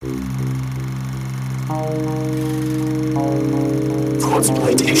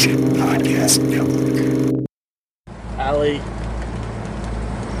Consultation Podcast Network. Allie,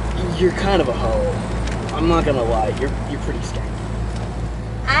 you're kind of a hoe. I'm not gonna lie, you're pretty scary.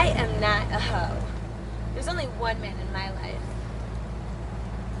 I am not a hoe. There's only one man in my life.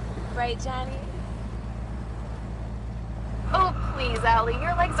 Right, Johnny? Oh, please, Allie.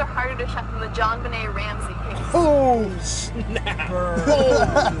 Your legs are harder to shut than the John Benet Ramsey case. Oh, snap!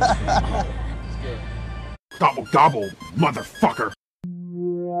 Oh. Gobble gobble, motherfucker.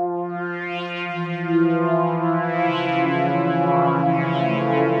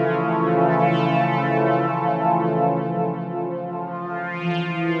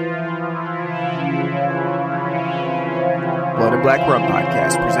 Blood and Black Rum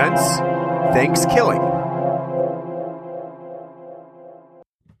Podcast presents Thanksgiving.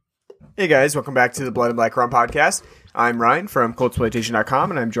 Hey guys, welcome back to the Blood and Black Rum Podcast. I'm Ryan from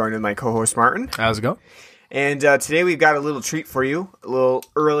Coldsploitation.com, and I'm joined with my co-host Martin. How's it go? And today we've got a little treat for you, a little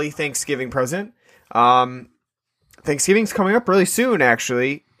early Thanksgiving present. Thanksgiving's coming up really soon,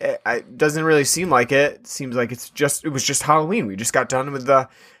 actually. It doesn't really seem like it. It seems like it was just Halloween. We just got done with the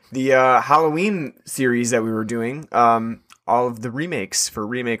Halloween series that we were doing, all of the remakes for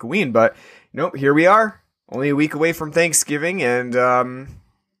Remake-A-Ween. But nope, here we are, only a week away from Thanksgiving, and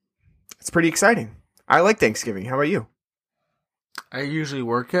it's pretty exciting. I like Thanksgiving. How about you? I usually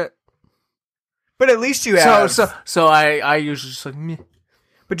work it. But at least you have... So I usually just like, meh.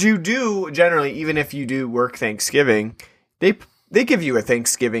 But you do, generally, even if you do work Thanksgiving, they give you a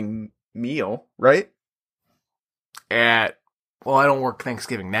Thanksgiving meal, right? Well, I don't work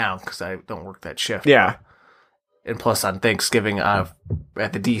Thanksgiving now because I don't work that shift. Yeah. And plus on Thanksgiving, at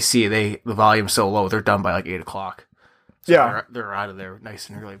the DC, the volume's so low, they're done by like 8 o'clock. So yeah. They're out of there nice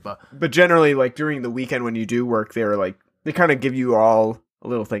and early. But generally, like during the weekend when you do work, they kind of give you all a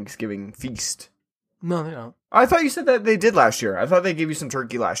little Thanksgiving feast. No, they don't. I thought you said that they did last year. I thought they gave you some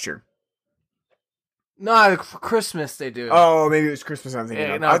turkey last year. No, for Christmas they do. Oh, maybe it was Christmas. I'm thinking.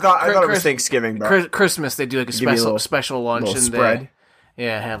 Yeah, of. no, I thought it was Thanksgiving. But Christmas they do like a special lunch little and spread.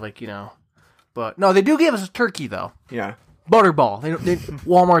 Have But no, they do give us a turkey though. Yeah, Butterball.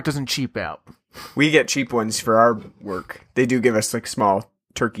 Walmart doesn't cheap out. We get cheap ones for our work. They do give us like small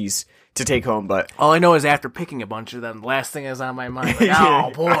turkeys to take home, but all I know is after picking a bunch of them, the last thing is on my mind. Like, oh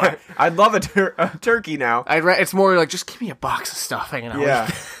boy, I'd love a turkey now. It's more like just give me a box of stuff hanging out.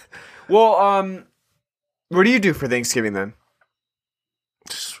 Yeah. Well, what do you do for Thanksgiving then?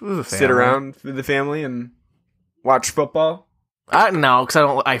 Just with the family. Sit around with the family and watch football? No,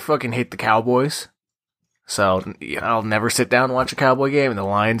 because I fucking hate the Cowboys. So I'll never sit down and watch a Cowboy game, and the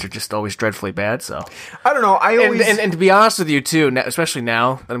Lions are just always dreadfully bad. So I don't know. And to be honest with you too, especially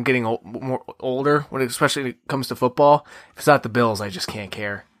now that I'm getting more older, especially when it comes to football, if it's not the Bills, I just can't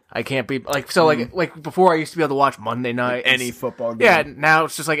care. I can't be like before. I used to be able to watch Monday night, any football game. Yeah, now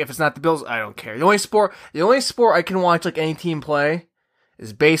it's just like if it's not the Bills, I don't care. The only sport I can watch like any team play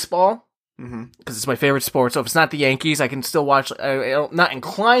is baseball. Because it's my favorite sport. So if it's not the Yankees, I can still watch. I'm not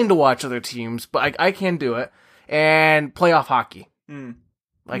inclined to watch other teams, but I can do it. And playoff hockey.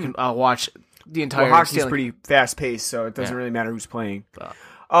 I'll watch the entire. Well, hockey's pretty fast paced, so it doesn't really matter who's playing.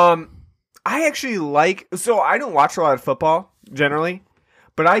 I actually I don't watch a lot of football generally,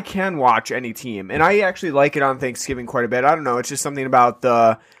 but I can watch any team, and I actually like it on Thanksgiving quite a bit. I don't know, it's just something about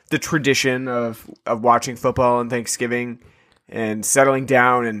the tradition of watching football on Thanksgiving and settling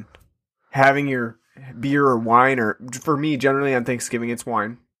down and having your beer or wine, or for me, generally on Thanksgiving, it's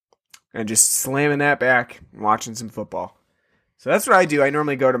wine, and just slamming that back and watching some football. So that's what I do. I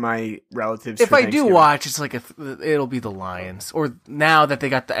normally go to my relatives. If I do watch, it's like it'll be the Lions. Or now that they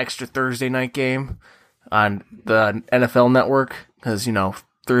got the extra Thursday night game on the NFL Network, because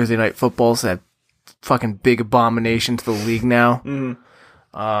Thursday night football's that fucking big abomination to the league now.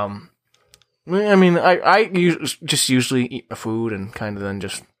 I mean, I usually eat my food and kind of then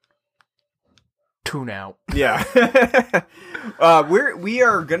just tune out. Yeah. We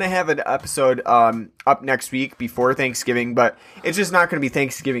are gonna have an episode up next week before Thanksgiving, but it's just not gonna be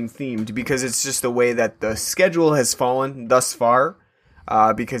Thanksgiving themed because it's just the way that the schedule has fallen thus far,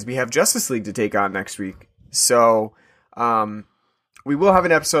 because we have Justice League to take on next week. So we will have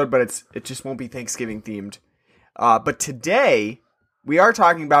an episode, but it just won't be Thanksgiving themed. But today we are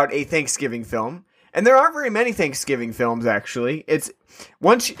talking about a Thanksgiving film. And there aren't very many Thanksgiving films, actually.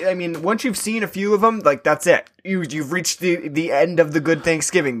 Once you've seen a few of them, like that's it. You've reached the end of the good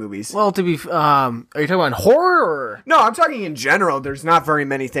Thanksgiving movies. Well, are you talking about horror? Or? No, I'm talking in general. There's not very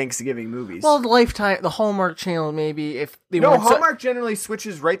many Thanksgiving movies. Well, the Hallmark Channel, maybe if they weren't Hallmark generally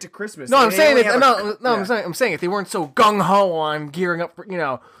switches right to Christmas. No, I'm saying if they weren't so gung ho on gearing up for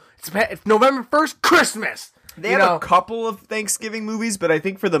It's November 1st, Christmas. They have a couple of Thanksgiving movies, but I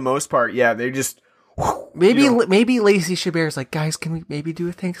think for the most part, yeah, they just... Maybe Lacey Chabert's like, guys, can we maybe do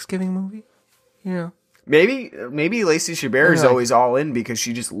a Thanksgiving movie? You know. Maybe Lacey Chabert is always all in because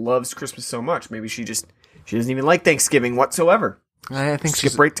she just loves Christmas so much. Maybe she doesn't even like Thanksgiving whatsoever. I think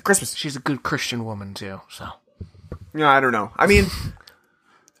skip right to Christmas. She's a good Christian woman too. So, no, I don't know. I mean,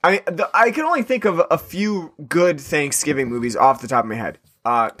 I can only think of a few good Thanksgiving movies off the top of my head.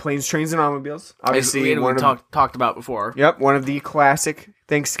 Planes, Trains, and Automobiles. Obviously, we talked about before. Yep, one of the classic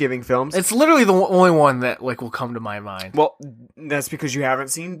Thanksgiving films. It's literally the only one that will come to my mind. Well, that's because you haven't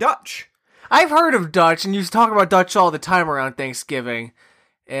seen Dutch. I've heard of Dutch, and you talk about Dutch all the time around Thanksgiving,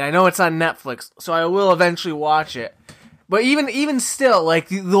 and I know it's on Netflix, so I will eventually watch it. But even still, like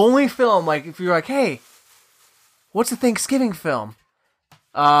the only film, like if you're like, hey, what's a Thanksgiving film?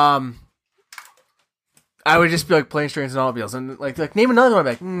 I would just be like Planes, Trains, and Automobiles, and like name another one.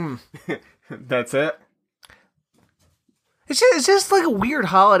 I'm like, That's it. It's just like a weird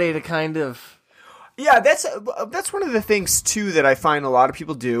holiday to kind of. Yeah, that's one of the things too that I find a lot of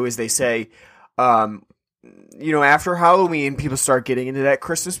people do is they say, after Halloween, people start getting into that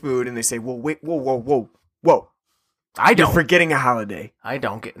Christmas mood, and they say, "Well, wait, whoa." I don't. You're forgetting a holiday. I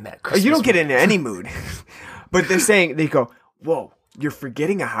don't get in that Christmas You don't get mood. into any mood. But they go, "Whoa, you're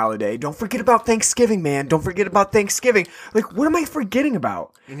forgetting a holiday. Don't forget about Thanksgiving, man. Don't forget about Thanksgiving." Like, what am I forgetting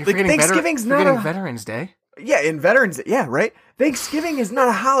about? And you're like, forgetting Thanksgiving's not a Veterans Day. Yeah, in Veterans Day. Yeah, right? Thanksgiving is not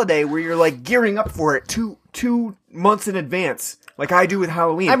a holiday where you're, like, gearing up for it two months in advance, like I do with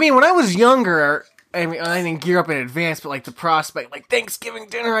Halloween. I mean, when I was younger, I didn't gear up in advance, but, like, the prospect, like, Thanksgiving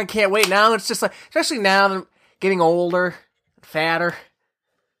dinner, I can't wait. Now it's just, like, especially now that I'm getting older, fatter,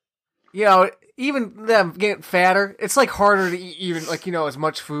 even them getting fatter, it's, like, harder to eat even, like, as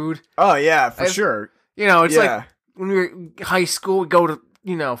much food. Oh, yeah, for sure. It's like, when we were in high school, we go to,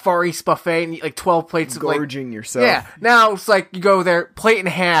 Far East Buffet and eat like 12 plates of gorging yourself. Yeah. Now it's like you go there, plate and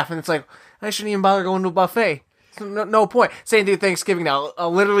a half, and it's like, I shouldn't even bother going to a buffet. No point. Same thing with Thanksgiving now.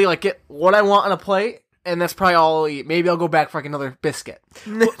 I'll literally like get what I want on a plate, and that's probably all I'll eat. Maybe I'll go back for like another biscuit.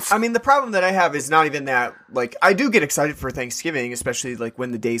 I mean, the problem that I have is not even that, like, I do get excited for Thanksgiving, especially like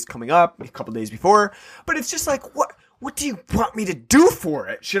when the day's coming up, a couple days before, but it's just like, what do you want me to do for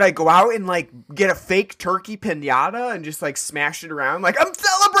it? Should I go out and, like, get a fake turkey piñata and just, like, smash it around? Like, I'm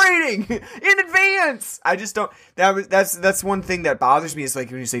celebrating in advance! I just don't... That's one thing that bothers me is, like,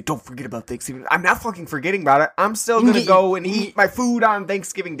 when you say, don't forget about Thanksgiving. I'm not fucking forgetting about it. I'm still gonna go and eat my food on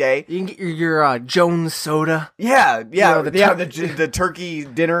Thanksgiving Day. You can get your Jones soda. Yeah. The turkey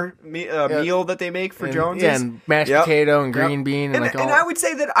dinner meal that they make for Jones. Yeah, and mashed potato and green bean. And I would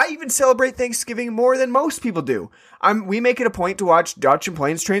say that I even celebrate Thanksgiving more than most people do. We make it a point to watch Dutch and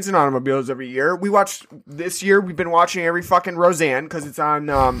Planes, Trains, and Automobiles every year. This year, we've been watching every fucking Roseanne, because it's on,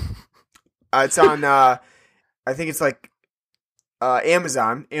 I think it's like,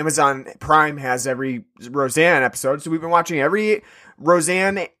 Amazon. Amazon Prime has every Roseanne episode, so we've been watching every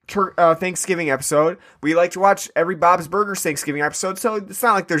Roseanne Thanksgiving episode. We like to watch every Bob's Burgers Thanksgiving episode, so it's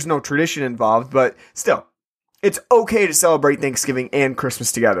not like there's no tradition involved, but still, it's okay to celebrate Thanksgiving and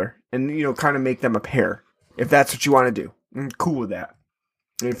Christmas together, and, kind of make them a pair. If that's what you want to do, I'm cool with that.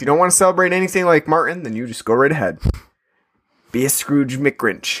 And if you don't want to celebrate anything like Martin, then you just go right ahead. Be a Scrooge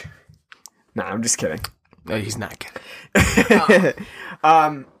McGrinch. Nah, I'm just kidding. No, he's not kidding.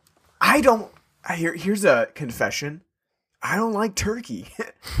 Here's a confession. I don't like turkey.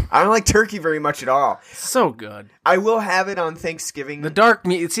 I don't like turkey very much at all. So good. I will have it on Thanksgiving. The dark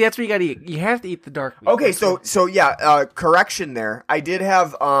meat. See, that's what you gotta eat. You have to eat the dark meat. Okay, so yeah, correction there. I did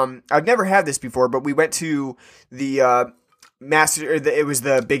have, I've never had this before, but we went to the, it was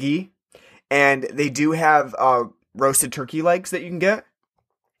the Big E, and they do have, roasted turkey legs that you can get.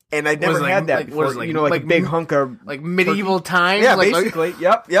 And I'd never had that before. Like a big hunk of... Like medieval times? Yeah, basically.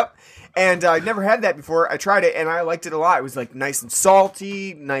 Yep. And I'd never had that before. I tried it, and I liked it a lot. It was, like, nice and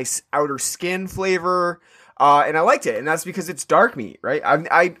salty, nice outer skin flavor, and I liked it. And that's because it's dark meat, right?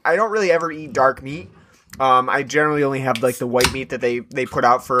 I don't really ever eat dark meat. I generally only have, like, the white meat that they put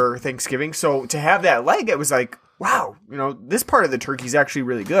out for Thanksgiving. So to have that leg, it was like, wow, this part of the turkey is actually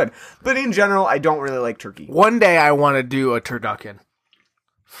really good. But in general, I don't really like turkey. One day I want to do a turducken.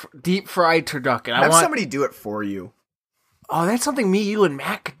 Deep fried turducken. Have somebody do it for you. Oh, that's something me, you, and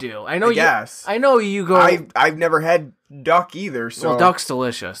Matt could do. I know you go. I've never had duck either. So well, duck's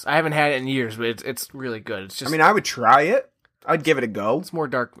delicious. I haven't had it in years, but it's really good. It's just. I mean, I would try it. I'd give it a go. It's more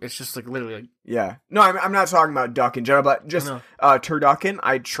dark. It's just like literally. Like, yeah. No, I'm not talking about duck in general, but just turducken.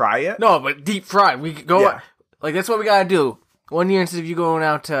 I'd try it. No, but deep fried. We could go. Yeah. Like that's what we gotta do. One year instead of you going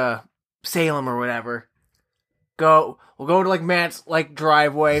out to Salem or whatever, go. We'll go to like Matt's like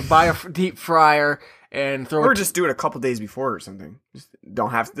driveway, buy a deep fryer, and throw. Or just do it a couple days before or something. Just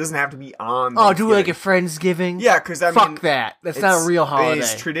doesn't have to be on. Oh, do like a Friendsgiving? Yeah, because I fuck mean, that. That's not a real holiday.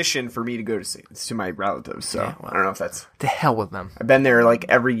 It's tradition for me to go to my relatives, so Yeah, well, I don't know if that's. To hell with them. I've been there like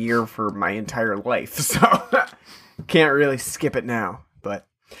every year for my entire life, so can't really skip it now. But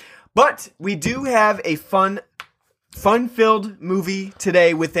we do have a fun-filled movie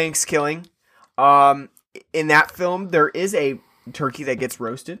today with Thanksgiving. In that film, there is a turkey that gets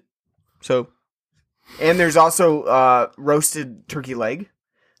roasted. And there's also roasted turkey leg.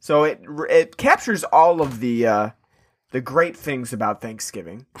 So it captures all of the great things about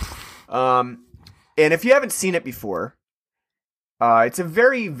Thanksgiving. And if you haven't seen it before, it's a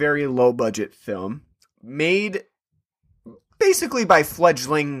very, very low budget film made basically by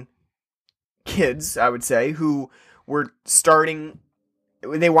fledgling kids, I would say, who were starting.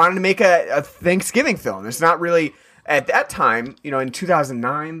 They wanted to make a Thanksgiving film. It's not really, at that time, in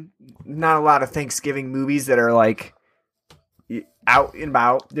 2009, not a lot of Thanksgiving movies that are like out and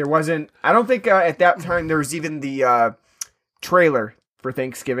about. There wasn't, I don't think at that time there was even the trailer for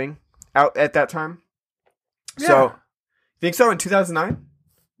Thanksgiving out at that time. Yeah. So, think so in 2009?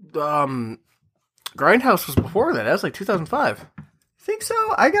 Grindhouse was before that. That was like 2005. Think so?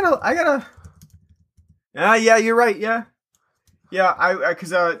 I gotta. Yeah, you're right. Yeah.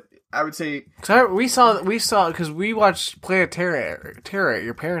 Because I would say we saw because we watched Planet Terror at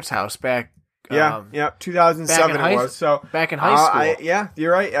your parents' house back. 2007 it was. So back in high school. Yeah,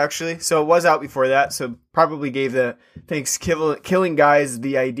 you're right. Actually, so it was out before that. So probably gave the Thanksgiving guys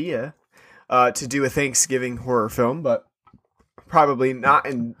the idea to do a Thanksgiving horror film, but probably not.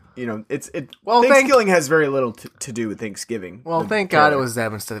 And Thanksgiving has very little to do with Thanksgiving. Well, thank God it was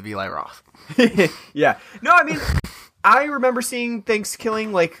them instead of Eli Roth. Yeah. No, I mean, I remember seeing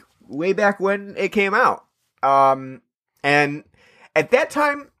Thanksgiving like way back when it came out. And at that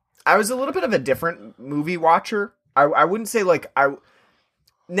time, I was a little bit of a different movie watcher. I wouldn't say like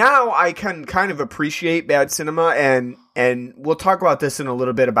now I can kind of appreciate bad cinema, and we'll talk about this in a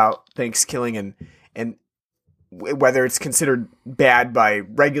little bit about Thanksgiving and whether it's considered bad by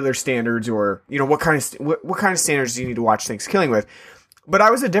regular standards or what kind of standards do you need to watch Thanksgiving with. But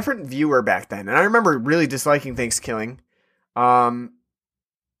I was a different viewer back then, and I remember really disliking Thanksgiving. Couldn't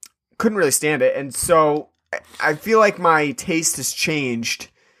really stand it, and so I feel like my taste has changed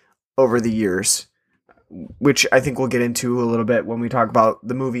over the years, which I think we'll get into a little bit when we talk about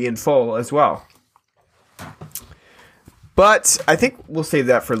the movie in full as well. But I think we'll save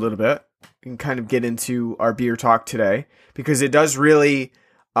that for a little bit and kind of get into our beer talk today, because it does really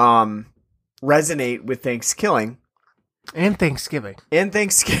resonate with Thanksgiving. And Thanksgiving. And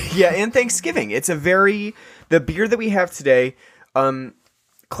Thanksgiving. It's the beer that we have today,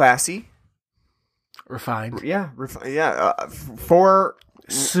 classy. Refined. Yeah. For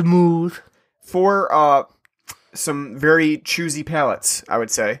smooth. For some very choosy palates, I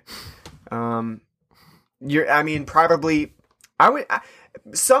would say.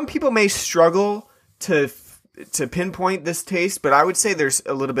 Some people may struggle to pinpoint this taste, but I would say there's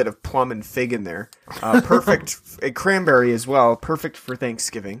a little bit of plum and fig in there. Perfect, cranberry as well. Perfect for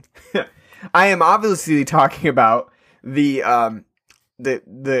Thanksgiving. I am obviously talking about the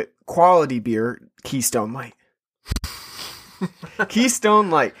quality beer, Keystone Light. Keystone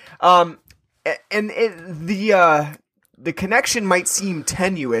Light. The connection might seem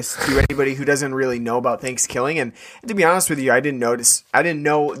tenuous to anybody who doesn't really know about Thanksgiving, and to be honest with you, I didn't know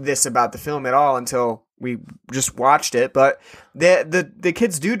this about the film at all until we just watched it. But the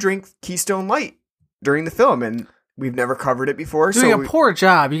kids do drink Keystone Light during the film, and we've never covered it before. Doing a poor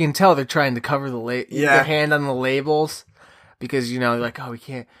job. You can tell they're trying to cover their hand on the labels because like, oh, we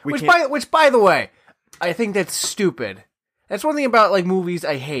can't. Which by the way, I think that's stupid. That's one thing about like movies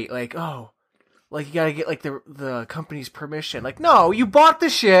I hate. Like, oh, like you gotta get like the company's permission. Like, no, you bought the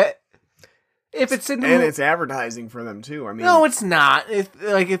shit. If it's in and it's advertising for them too. I mean, no, it's not.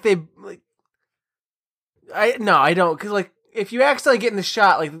 I don't, because like if you accidentally get in the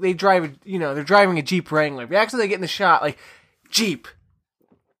shot, like they drive, they're driving a Jeep Wrangler. If you accidentally get in the shot, like Jeep.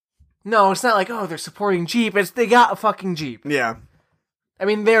 No, it's not like, oh, they're supporting Jeep. It's they got a fucking Jeep. Yeah. I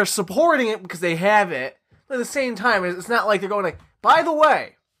mean, they're supporting it because they have it. But at the same time, it's not like they're going like, by the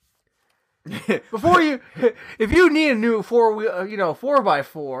way, if you need a new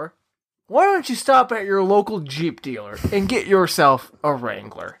 4x4, why don't you stop at your local Jeep dealer and get yourself a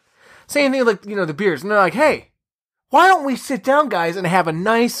Wrangler? Same thing like, the beers. And they're like, hey, why don't we sit down, guys, and have a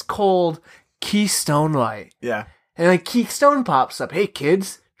nice cold Keystone Light? Yeah. And like Keystone pops up. Hey,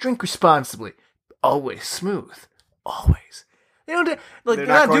 kids, drink responsibly. Always smooth. Always. They're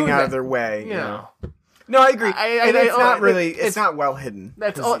not going out of their way. No, No, I agree. And it's not really. It's it's- not well hidden.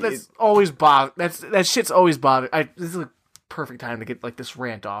 That's always bother. That shit's always bother. This is a perfect time to get like this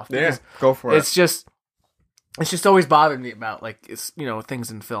rant off. Yeah, because go for it. It's just always bothered me about like it's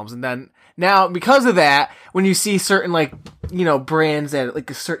things in films, and then now because of that, when you see certain like brands that like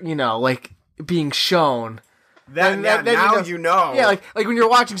a certain like being shown. Then then you know. Yeah, like when you're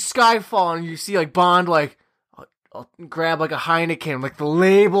watching Skyfall and you see like Bond like I'll grab like a Heineken, like the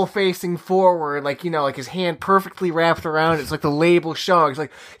label facing forward, like like his hand perfectly wrapped around it. It's like the label showing. It's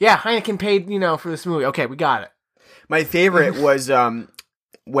like, yeah, Heineken paid for this movie. Okay, we got it. My favorite was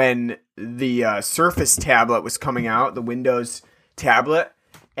when the Surface tablet was coming out, the Windows tablet,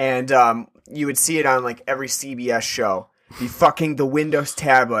 and you would see it on like every CBS show. Be fucking the Windows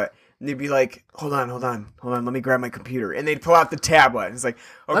tablet. And they'd be like, hold on, let me grab my computer. And they'd pull out the tablet. And it's like,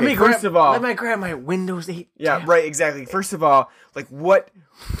 okay, Let me grab my Windows 8 yeah, tablet. right, exactly. First of all, like what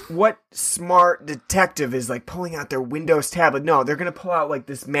smart detective is like pulling out their Windows tablet? No, they're going to pull out like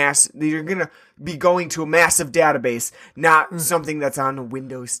this they're going to be going to a massive database, not something that's on a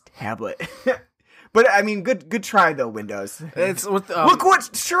Windows tablet. But I mean, good try though, Windows. It's with Look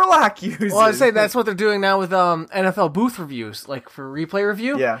what Sherlock uses. Well, I'd say that's what they're doing now with NFL booth reviews, like for replay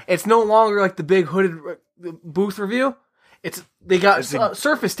review. Yeah. It's no longer like the big hooded booth review. They got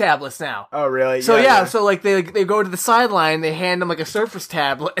Surface tablets now. Oh, really? So yeah, so like they go to the sideline, they hand them like a Surface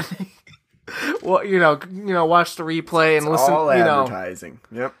tablet, and they, well, watch the replay and listen. All advertising.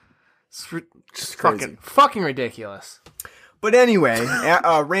 Yep. It's crazy. fucking ridiculous. But anyway,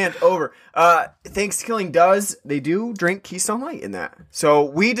 rant over. Thanksgiving they do drink Keystone Light in that. So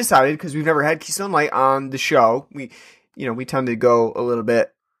we decided, because we've never had Keystone Light on the show, we tend to go a little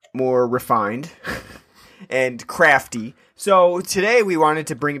bit more refined and crafty. So today we wanted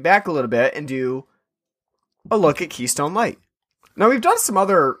to bring it back a little bit and do a look at Keystone Light. Now we've done some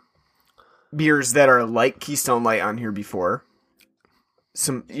other beers that are like Keystone Light on here before.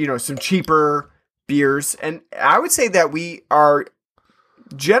 Some cheaper beers, and I would say that we are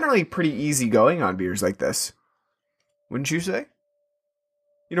generally pretty easygoing on beers like this. Wouldn't you say?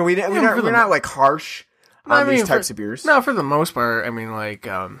 We're not like harsh on these types of beers. No, for the most part, I mean, like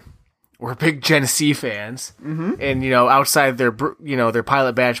we're big Genesee fans, and outside their their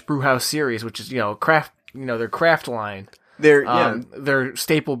Pilot Batch Brewhouse series, which is craft, their craft line. Their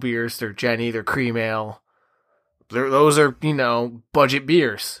staple beers, their Jenny, their cream ale. Those are budget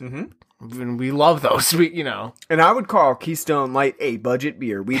beers. Mm-hmm. And we love those, And I would call Keystone Light a budget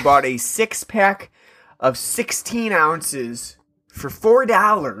beer. We bought a 6-pack of 16 ounces for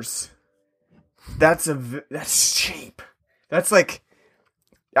 $4. That's cheap. That's like,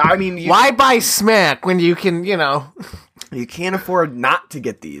 I mean, why buy Smack when you can, you can't afford not to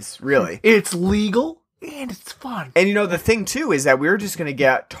get these, really. It's legal and it's fun. And the thing too is that we were just going to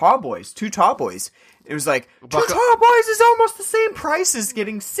get Tall Boys, 2 Tall Boys. It was like, 2 Tall Boys is almost the same price as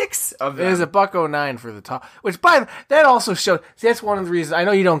getting 6 of them. It is $1.09 for the tall, which that also shows. See, that's one of the reasons. I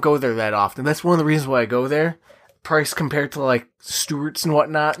know you don't go there that often. That's one of the reasons why I go there. Price compared to like Stewart's and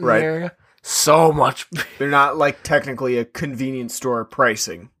whatnot in the area, so much. They're not like technically a convenience store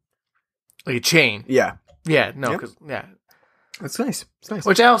pricing, like a chain. Yeah, no, because that's nice. It's nice.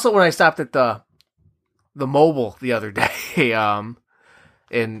 Which I also, when I stopped at the Mobile the other day,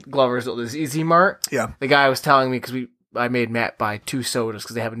 in Glover's, this Easy Mart. Yeah. The guy was telling me, because I made Matt buy 2 sodas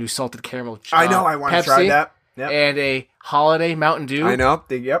because they have a new salted caramel. I know, I want to try that. Yep. And a holiday Mountain Dew. I know.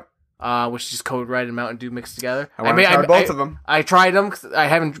 Yep. Which is just Code Red and Mountain Dew mixed together. I want to try both of them. I tried them because I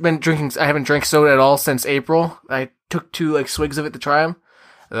haven't drank soda at all since April. I took 2 like swigs of it to try them.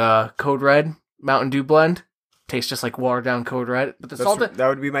 The Code Red Mountain Dew blend tastes just like watered down Code Red, but that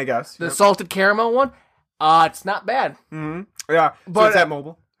would be my guess. The salted caramel one, it's not bad. Mm-hmm. Yeah, but it's at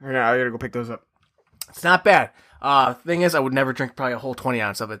Mobile. Yeah, I gotta go pick those up. It's not bad. Thing is, I would never drink probably a whole 20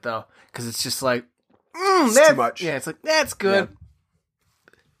 ounce of it though, because it's just like it's too much. Yeah, it's like that's good.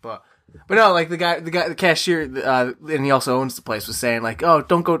 Yeah. But no, like the cashier, and he also owns the place, was saying like, oh,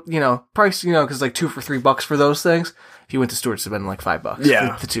 don't go, price, because like 2 for $3 for those things. If you went to Stewart's, it'd been like $5.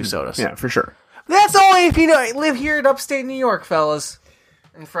 Yeah, for the 2 sodas. Yeah, for sure. That's only if you live here in upstate New York, fellas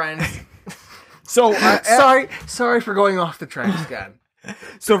and friends. So sorry for going off the tracks again.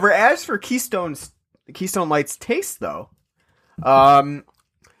 So as for Keystone Light's taste, though,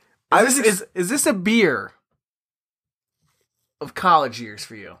 is this a beer of college years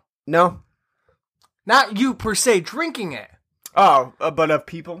for you? No, not you per se drinking it. Oh, but of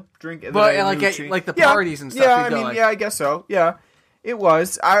people drinking, but like the parties and stuff. Yeah, I guess so. Yeah, it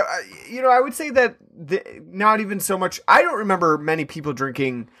was. I would say that not even so much. I don't remember many people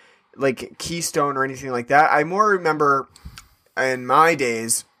drinking like Keystone or anything like that. I more remember in my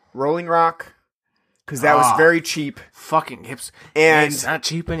days Rolling Rock, because that was very cheap. Fucking hips. And it's not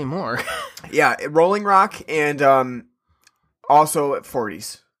cheap anymore. yeah, Rolling Rock and also at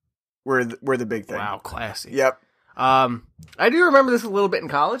 40s were the big thing. Wow, classy. Yep. I do remember this a little bit in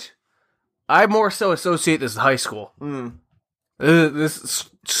college. I more so associate this with high school. This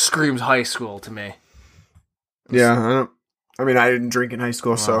screams high school to me. Yeah, I didn't drink in high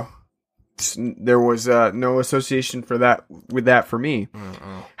school, so there was no association with that for me.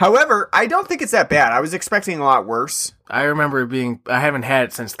 However, I don't think it's that bad. I was expecting a lot worse. I remember I haven't had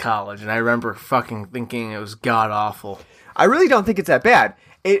it since college, and I remember fucking thinking it was god awful. I really don't think it's that bad.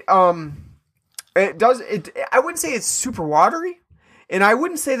 It does. I wouldn't say it's super watery, and I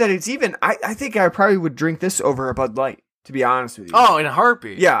wouldn't say that it's even. I think I probably would drink this over a Bud Light, to be honest with you. Oh, in a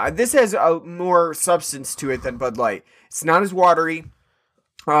heartbeat. Yeah, this has more substance to it than Bud Light. It's not as watery.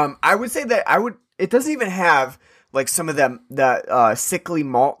 I would say that it doesn't even have like some of that sickly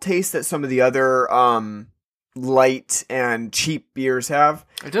malt taste that some of the other light and cheap beers have.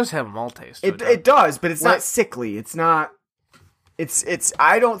 It does have a malt taste. It does, but it's not sickly. It's not. It's.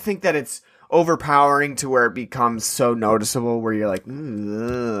 I don't think that it's overpowering to where it becomes so noticeable where you're like,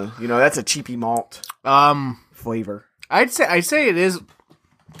 that's a cheapy malt flavor. I'd say it is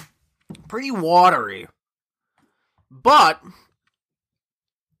pretty watery, but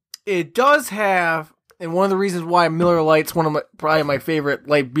it does have, and one of the reasons why Miller Lite's probably my favorite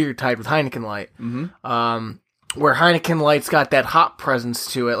light beer type with Heineken Light. Where Heineken Light's got that hop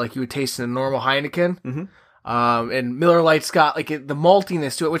presence to it, like you would taste in a normal Heineken. And Miller Lite's got like the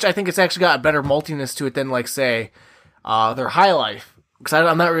maltiness to it, which I think it's actually got a better maltiness to it than like say their High Life, because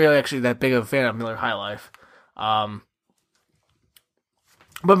I'm not really actually that big of a fan of Miller High Life.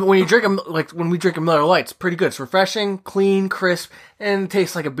 But when you drink when we drink a Miller Lite, it's pretty good. It's refreshing, clean, crisp, and it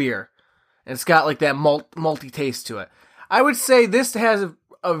tastes like a beer. And it's got like that malty taste to it. I would say this has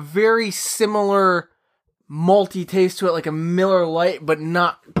a very similar malty taste to it, like a Miller Lite, but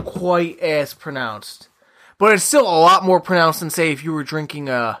not quite as pronounced. But it's still a lot more pronounced than say if you were drinking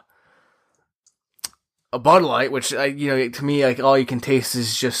a Bud Light, which to me, like all you can taste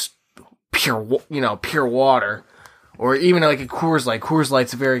is just pure water. Or even like a Coors Light. Coors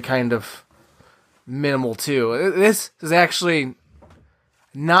Light's very kind of minimal too. This is actually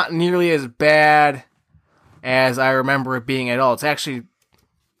not nearly as bad as I remember it being at all. It's actually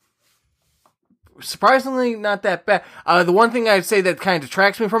surprisingly not that bad. The one thing I'd say that kind of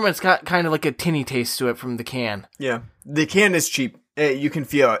detracts me from it, it's got kind of like a tinny taste to it from the can. Yeah, the can is cheap. You can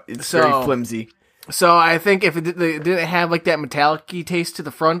feel it. It's very flimsy. So I think if it didn't have like that metallic-y taste to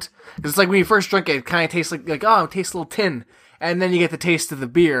the front, because it's like when you first drink it, it kind of tastes like it tastes a little tin, and then you get the taste of the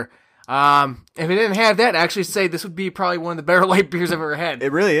beer. If it didn't have that, I'd actually say this would be probably one of the better light beers I've ever had.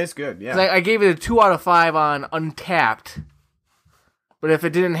 It really is good, yeah. I gave it a 2 out of 5 on Untapped, but if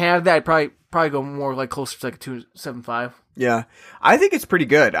it didn't have that, I'd probably go more like closer to like a 2.75. Yeah, I think it's pretty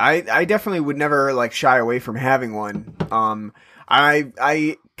good. I definitely would never like shy away from having one.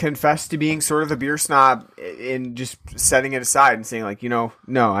 I confess to being sort of a beer snob in just setting it aside and saying like, no,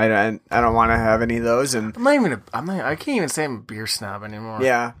 I don't want to have any of those. And I can't even say I'm a beer snob anymore.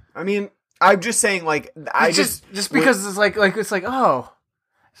 Yeah, I mean, I'm just saying like just because it's like oh,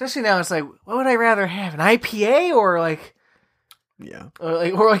 especially now it's like, what would I rather have, an IPA or like, yeah,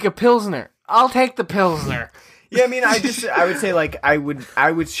 or like a Pilsner? I'll take the Pilsner. Yeah, I mean, I would say like I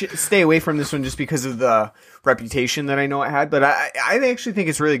would stay away from this one just because of the reputation that I know it had, but I actually think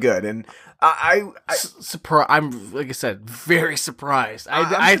it's really good, and I'm like I said, very surprised.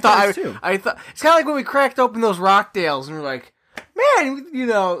 I thought it's kind of like when we cracked open those Rockdales and we're like, man,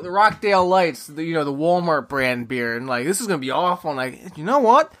 the Rockdale Lights, the Walmart brand beer, and like this is gonna be awful. And like, you know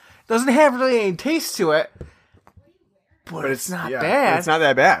what? It doesn't have really any taste to it, but it's not bad. It's not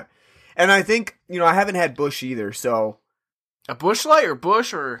that bad. And I think, I haven't had Busch either, so... A Busch Light or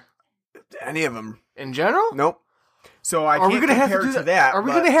Busch or... Any of them. In general? Nope. So I can't compare to that. Are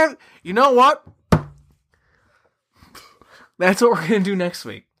we going to have... You know what? That's what we're going to do next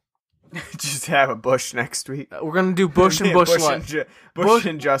week. Just have a Busch next week. We're going to do Busch and Busch Light. Busch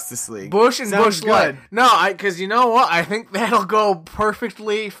and Justice League. Busch and Busch Light. No, because you know what? I think that'll go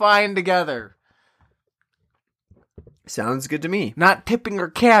perfectly fine together. Sounds good to me. Not tipping our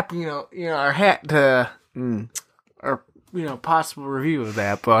cap, our hat to our, possible review of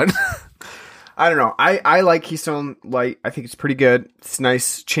that, but I don't know. I like Keystone Light. I think it's pretty good. It's a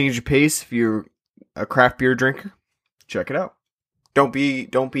nice change of pace if you're a craft beer drinker. Check it out. Don't be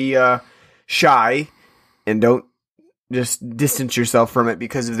shy, and don't just distance yourself from it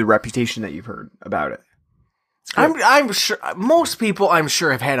because of the reputation that you've heard about it. I'm sure most people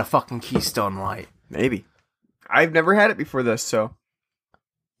have had a fucking Keystone Light. Maybe. I've never had it before this, so.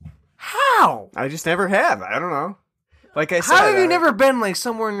 How? I just never have. I don't know. Like I said, How have you never been like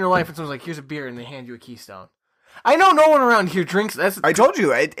somewhere in your life and someone's like, "Here's a beer," and they hand you a Keystone? I know no one around here drinks. I told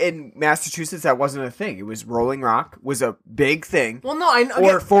you in Massachusetts that wasn't a thing. It was Rolling Rock was a big thing. Well, no, I know.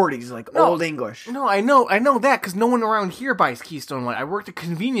 Or 40s, like No. Old English. No, I know that because no one around here buys Keystone Light. I worked at a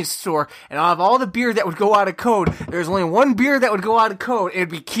convenience store, and out of all the beer that would go out of code, there's only one beer that would go out of code. It'd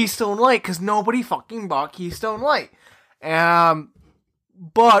be Keystone Light because nobody fucking bought Keystone Light.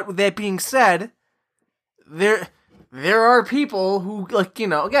 But with that being said, there are people who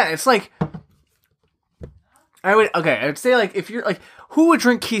again, it's like I would say like if you're like who would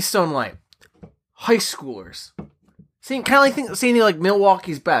drink Keystone Light? High schoolers. Saying like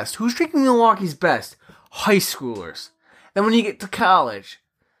Milwaukee's Best. Who's drinking Milwaukee's Best? High schoolers. Then when you get to college,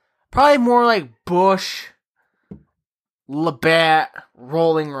 probably more like Busch, Labatt,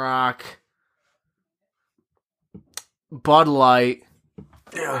 Rolling Rock, Bud Light.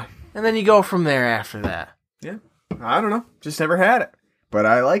 Yeah. And then you go from there after that. Yeah. I don't know. Just never had it. But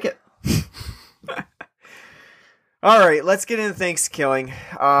I like it. All right, let's get into Thanksgiving.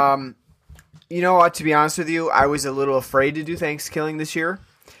 You know what? To be honest with you, I was a little afraid to do Thanksgiving this year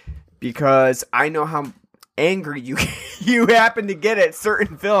because I know how angry you happen to get at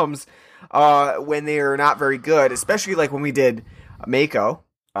certain films when they are not very good, especially like when we did Mako,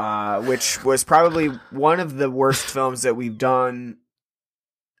 which was probably one of the worst films that we've done,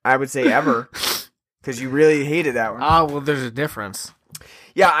 I would say, ever, because you really hated that one. Well, there's a difference.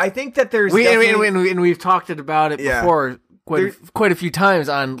 Yeah, I think that there's and we've talked about it before quite a few times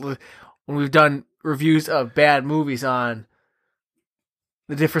on when we've done reviews of bad movies on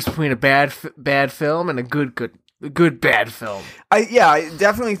the difference between a bad film and a good bad film. I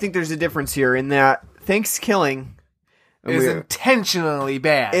definitely think there's a difference here in that Thanksgiving is intentionally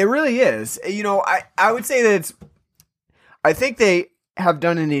bad. It really is. You know, I would say that I think they have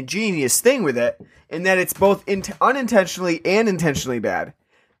done an ingenious thing with it in that it's both unintentionally and intentionally bad.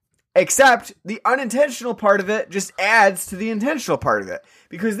 Except the unintentional part of it just adds to the intentional part of it.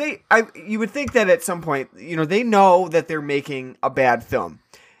 Because you would think that at some point, they know that they're making a bad film.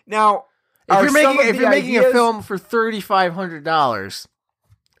 Now, if you're making a film for $3,500,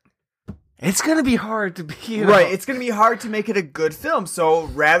 it's going to be hard to be right. It's going to be hard to make it a good film. So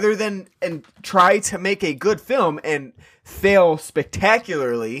rather than try to make a good film and fail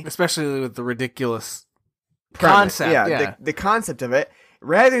spectacularly, especially with the ridiculous concept, yeah. The concept of it.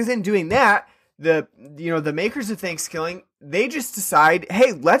 Rather than doing that, the makers of Thanksgiving, they just decide,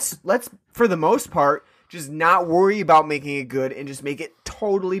 hey, let's for the most part just not worry about making it good and just make it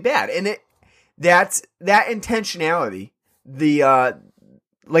totally bad. And that's that intentionality, the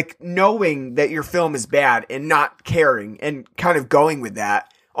like knowing that your film is bad and not caring and kind of going with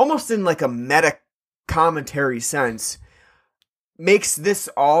that, almost in like a meta commentary sense, makes this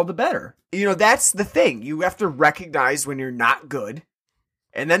all the better. That's the thing. You have to recognize when you're not good.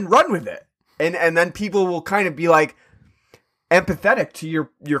 And then run with it. And then people will kind of be like empathetic to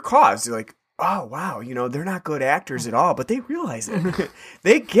your cause. They're like, oh, wow, they're not good actors at all, but they realize it.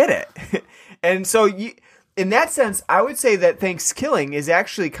 They get it. And so in that sense, I would say that Thanksgiving is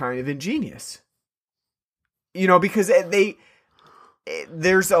actually kind of ingenious. Because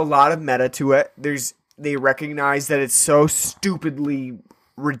there's a lot of meta to it. They recognize that it's so stupidly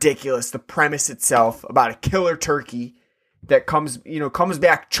ridiculous, the premise itself about a killer turkey that comes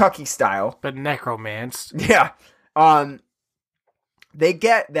back Chucky style. But necromanced. Yeah. They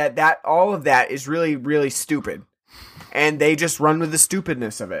get that all of that is really, really stupid. And they just run with the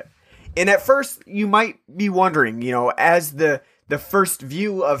stupidness of it. And at first, you might be wondering, as the first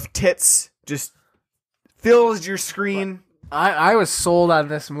view of tits just fills your screen. I was sold on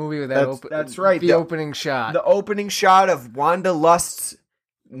this movie with that's right. The opening shot. The opening shot of Wanda Lust's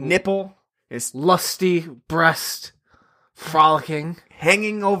nipple is lusty breast. Frolicking,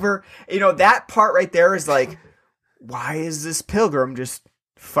 hanging over, that part right there is like, why is this pilgrim just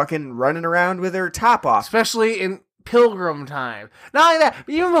fucking running around with her top off? Especially in pilgrim time. Not only that,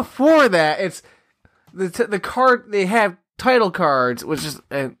 but even before that, it's the card. They have title cards, which is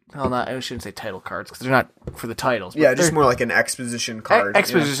I shouldn't say title cards because they're not for the titles. Yeah, just more like an exposition card.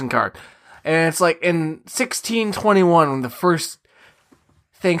 Exposition card, and it's like in 1621 when the first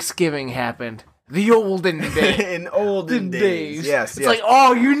Thanksgiving happened. The olden days. In olden days. Yes. It's like,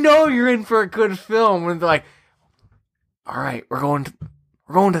 oh, you're in for a good film. And they're like, all right, we're going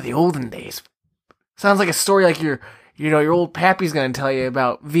to the olden days. Sounds like a story like your old pappy's going to tell you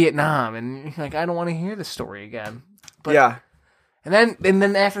about Vietnam. And you're like, I don't want to hear the story again. But, yeah. And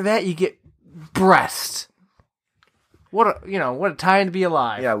then after that, you get breast. What a time to be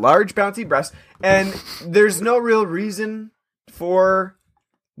alive. Yeah, large, bouncy breasts. And there's no real reason for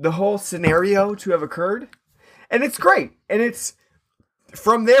the whole scenario to have occurred. And it's great. And it's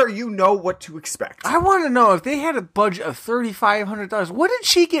from there, you know what to expect. I want to know if they had a budget of $3,500. What did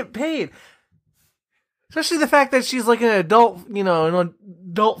she get paid? Especially the fact that she's like an adult, an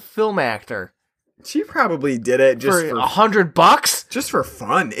adult film actor. She probably did it just for $100, just for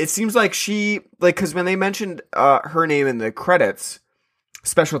fun. It seems like because when they mentioned her name in the credits,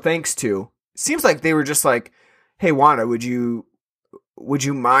 special thanks to. Seems like they were just like, "Hey, Wanda, would you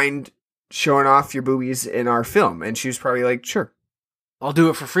mind showing off your boobies in our film?" And she was probably like, "Sure, I'll do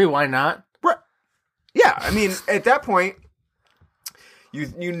it for free. Why not?" Right. Yeah, I mean, at that point,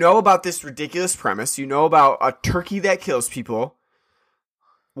 you know about this ridiculous premise. You know about a turkey that kills people.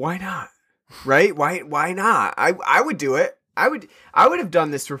 Why not? Right? Why not? I would do it. I would have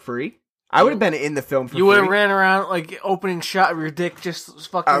done this for free. I would have been in the film for free. You would have ran around like opening shot of your dick, just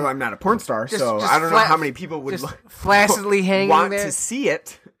fucking. I'm not a porn star, so I don't know how many people would flaccidly hanging want there to see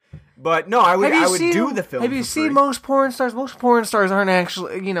it. But no, I would do the film. Have you seen most porn stars? Most porn stars aren't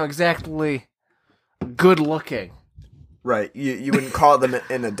actually, exactly good looking. Right. You wouldn't call them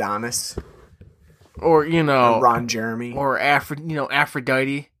an Adonis. Or, Ron Jeremy. Or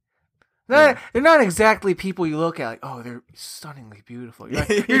Aphrodite. They're not exactly people you look at like, oh, they're stunningly beautiful.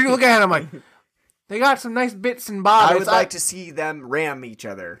 You look at them like, they got some nice bits and bobs. I would like to see them ram each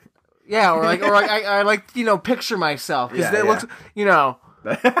other. Yeah, I like, picture myself. Because they look,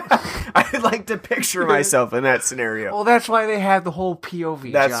 I'd like to picture myself in that scenario. Well, that's why they had the whole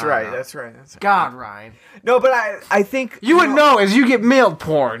POV. That's right. That's right. God, Ryan. No, but I think you would know as you get mailed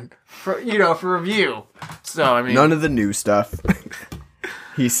porn for review. So I mean, none of the new stuff.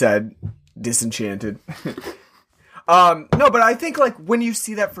 He said, disenchanted. No, but I think like when you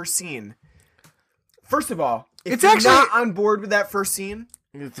see that first scene, first of all, if you're not on board with that first scene,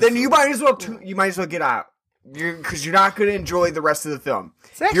 then you might as well get out. Because you're not going to enjoy the rest of the film.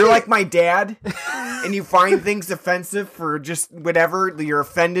 If you're like my dad, and you find things offensive for just whatever, you're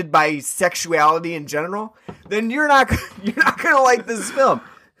offended by sexuality in general, then you're not going to like this film.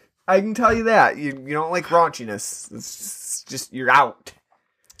 I can tell you that. You don't like raunchiness. It's just you're out.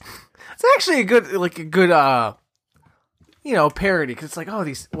 It's actually a good parody, because it's like, oh,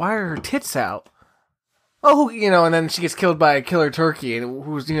 why are her tits out? Oh, and then she gets killed by a killer turkey, and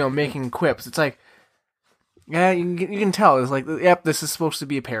who's making quips. It's like. Yeah, you can tell. It's like, yep, this is supposed to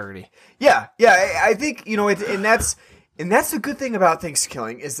be a parody. Yeah. I think and that's the good thing about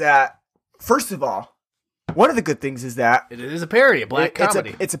Thanksgiving is that, first of all, one of the good things is that it is a parody, a black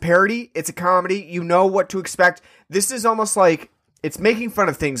comedy. It's a parody. It's a comedy. You know what to expect. This is almost like it's making fun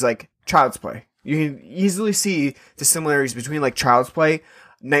of things like Child's Play. You can easily see the similarities between like Child's Play,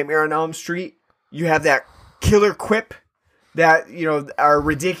 Nightmare on Elm Street. You have that killer quip that are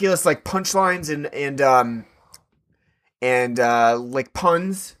ridiculous, like punchlines and like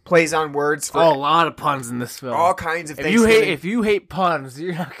puns, plays on words. A lot of puns in this film. All kinds of things. If you hate puns,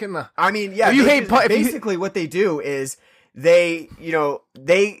 you're not gonna. I mean, yeah. Basically, what they do is they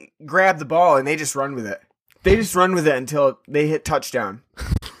grab the ball and they just run with it. They just run with it until they hit touchdown.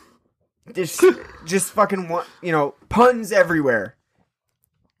 just fucking puns everywhere,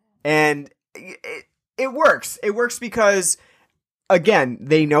 and it works. It works because again,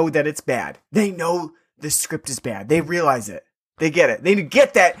 they know that it's bad. They know the script is bad. They realize it. They get it. They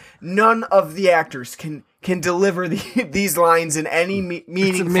get that none of the actors can deliver these lines in any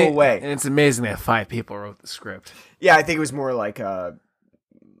meaningful way. And it's amazing that 5 people wrote the script. Yeah, I think it was more like a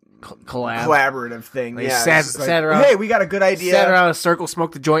collaborative thing. Like sat around. Hey, we got a good idea. Sat around a circle,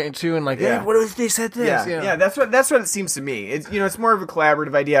 smoked a joint or two, and like, hey, what if they said this? Yeah, that's what it seems to me. It's it's more of a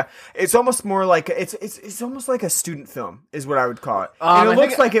collaborative idea. It's almost more like it's almost like a student film is what I would call it. And it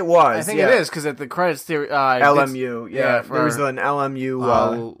looks like it was. I think it is because at the credits there, LMU. There was an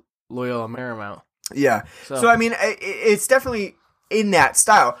LMU Loyola Marymount. Yeah. So I mean, it's definitely in that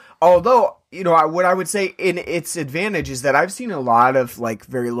style. Although, what I would say in its advantage is that I've seen a lot of like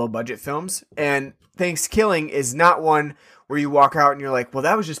very low budget films, and Thanksgiving is not one where you walk out and you're like, well,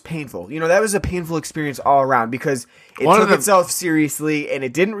 that was just painful. That was a painful experience all around because it took itself seriously and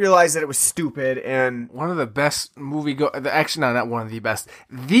it didn't realize that it was stupid. And one of the best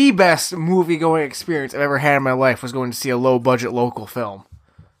the best movie going experience I've ever had in my life was going to see a low budget local film.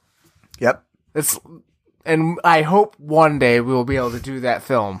 Yep. And I hope one day we will be able to do that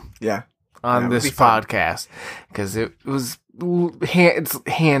film. Yeah. On this podcast. Because it's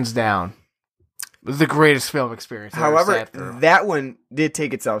hands down the greatest film experience I've ever sat through. That one did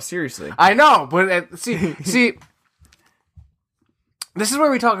take itself seriously. I know, but see, this is where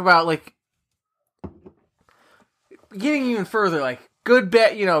we talk about, like, getting even further, like, good,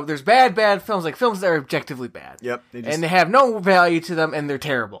 bad, there's bad films, like films that are objectively bad. Yep. And they have no value to them, and they're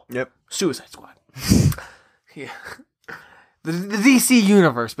terrible. Yep. Suicide Squad. Yeah. The DC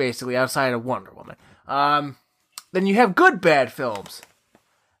universe, basically, outside of Wonder Woman. Then you have good bad films.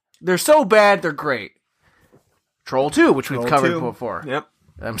 They're so bad, they're great. Troll 2, which we've covered before. Yep.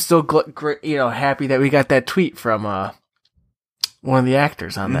 I'm still happy that we got that tweet from one of the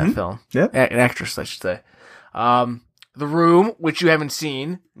actors on that film. Yep. An actress, I should say. The Room, which you haven't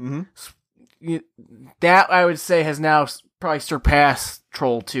seen. Mm-hmm. That, I would say, has now probably surpassed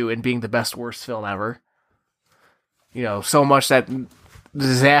Troll 2 in being the best worst film ever. So much that the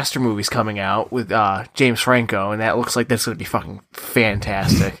disaster movie's coming out with James Franco, and that looks like that's going to be fucking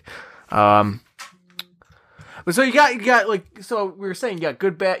fantastic. But so you got like, so we were saying you got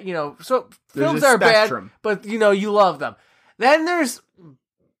good, bad, so films are bad, but you love them. Then there's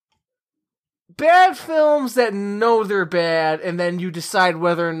bad films that know they're bad, and then you decide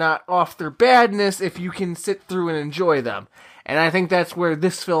whether or not off their badness if you can sit through and enjoy them. And I think that's where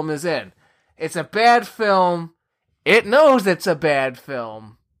this film is in. It's a bad film. It knows it's a bad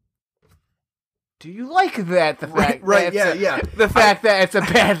film. Do you like that? The fact the fact that it's a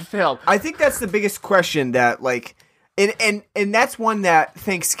bad film. I think that's the biggest question that, like, and that's one that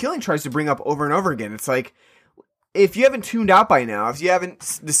Thanksgiving tries to bring up over and over again. It's like, if you haven't tuned out by now, if you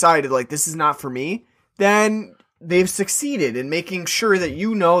haven't decided, like, this is not for me, then they've succeeded in making sure that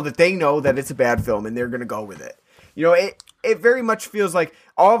that they know that it's a bad film and they're going to go with it. It very much feels like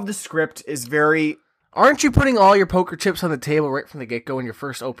all of the script is very... Aren't you putting all your poker chips on the table right from the get-go in your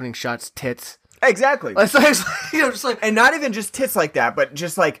first opening shot's tits? Exactly. Just like, and not even just tits like that, but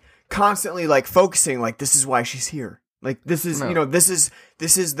just like constantly like focusing, like, this is why she's here. Like, this is,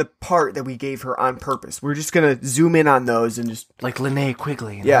 this is the part that we gave her on purpose. We're just going to zoom in on those and just... Like Linnea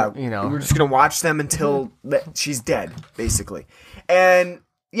Quigley. We're just going to watch them until she's dead, basically. And,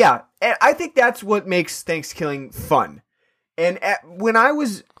 yeah, and I think that's what makes Thanksgiving fun. And when I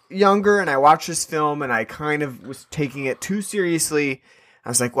was younger and I watched this film and I kind of was taking it too seriously, I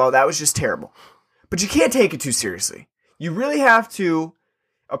was like, well, that was just terrible. But you can't take it too seriously. You really have to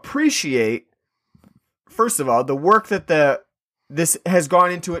appreciate, first of all, the work that this has gone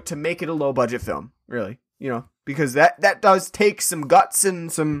into it to make it a low budget film, really, because that does take some guts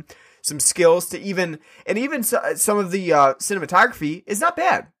and some skills to even some of the cinematography is not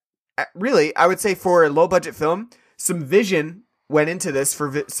bad. Really, I would say for a low budget film, some vision went into this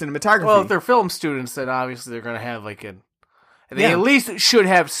for cinematography. Well, if they're film students, then obviously they're going to have they at least should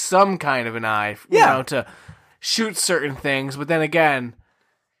have some kind of an eye, to shoot certain things. But then again,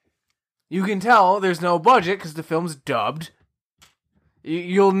 you can tell there's no budget because the film's dubbed.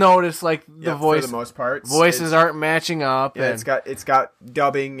 You'll notice the voice, for the most part, voices aren't matching up. Yeah, and it's got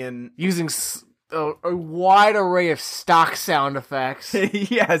dubbing and using a wide array of stock sound effects.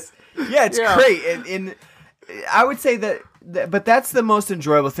 Yes, yeah, it's great. And I would say that, but that's the most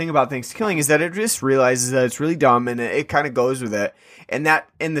enjoyable thing about Thanksgiving is that it just realizes that it's really dumb and it kind of goes with it.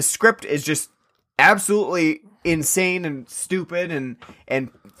 And the script is just absolutely insane and stupid and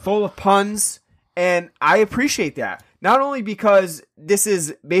full of puns. And I appreciate that. Not only because this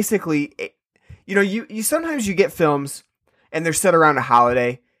is basically, you sometimes you get films and they're set around a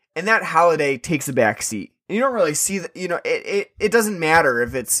holiday and that holiday takes a back seat. And you don't really see that, it doesn't matter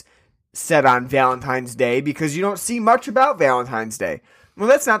if it's set on Valentine's Day because you don't see much about Valentine's Day. Well,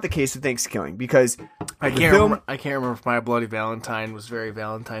 that's not the case with Thanksgiving because I can't remember if My Bloody Valentine was very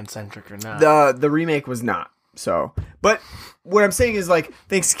Valentine-centric or not. The remake was not. So, but what I'm saying is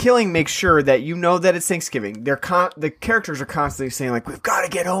Thanksgiving makes sure that that it's Thanksgiving. The characters are constantly saying we've got to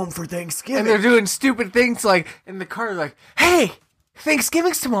get home for Thanksgiving. And they're doing stupid things in the car hey,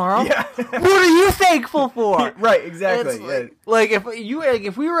 Thanksgiving's tomorrow. Yeah. What are you thankful for? Right, exactly.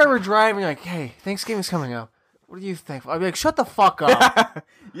 If we were ever driving, hey, Thanksgiving's coming up. What are you thankful? I'd be shut the fuck up.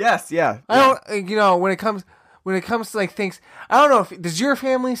 Yes, yeah. I don't. When it comes to things, I don't know. Does your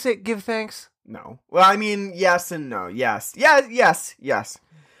family give thanks? No. Well, I mean, yes and no. Yes. Yeah. Yes.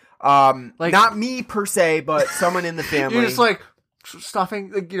 Not me per se, but someone in the family. You're just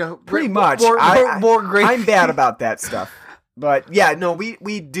stuffing. Pretty much. More great. I'm bad about that stuff. But yeah, no,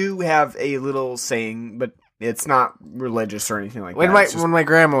 we do have a little saying, but it's not religious or anything like that. When my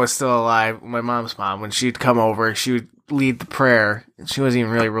grandma was still alive, my mom's mom, when she'd come over, she would lead the prayer. She wasn't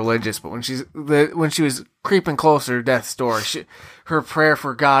even really religious, but when she was creeping closer to death's door, her prayer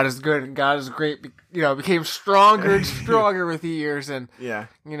for God is good and God is great, became stronger and stronger with the years, and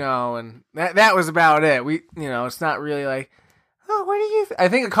and that was about it. It's not really oh, what do you... I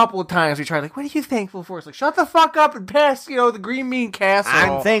think a couple of times we tried, what are you thankful for? It's shut the fuck up and pass, the green bean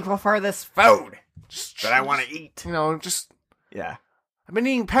casserole. I'm thankful for this food that I want to eat. Just... Yeah. I've been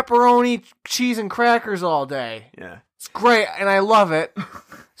eating pepperoni, cheese, and crackers all day. Yeah. It's great, and I love it.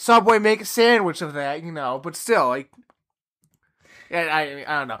 Subway, make a sandwich of that, but still, like, yeah,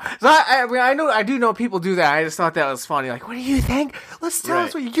 I don't know. So I do know people do that. I just thought that was funny. Like, what do you think? Let's tell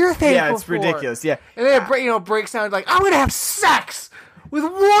us what you're thankful for. Yeah, it's ridiculous. Yeah, and then it breaks down like, I'm gonna have sex with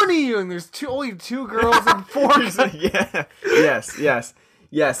one of you, and there's only 2 girls and 4 guys. Yeah.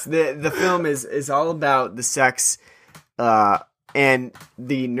 Yes. The film is all about the sex, and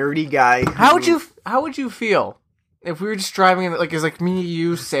the nerdy guy. How would you feel if we were just driving in, like, it's like me,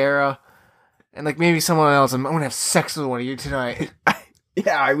 you, Sarah, and like maybe someone else, and I'm gonna have sex with one of you tonight?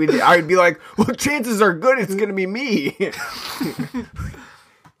 Yeah, I would be like, well, chances are good it's gonna be me.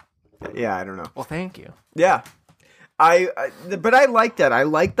 Yeah, I don't know. Well, thank you. Yeah. But I like that. I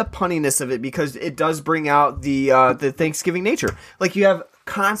like the punniness of it because it does bring out the Thanksgiving nature. Like, you have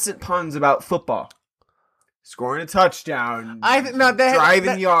constant puns about football, scoring a touchdown,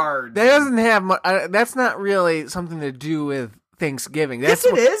 driving yard. That doesn't have much. That's not really something to do with Thanksgiving. Yes,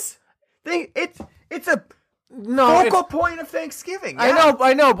 it is. It's a focal point of Thanksgiving. Yeah.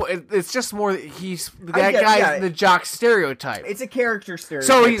 I know, but it's just more that guy's the jock stereotype. It's a character stereotype.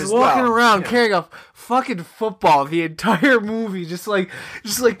 So he's walking around carrying a fucking football the entire movie, just like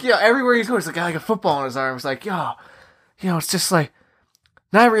everywhere he's going, it's like a football on his arm. It's like, it's just like,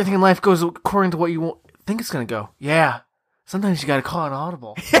 not everything in life goes according to what you think it's gonna go. Yeah. Sometimes you gotta call an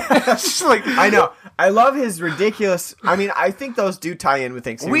audible. It's just like, I know. I love his ridiculous. I mean, I think those do tie in with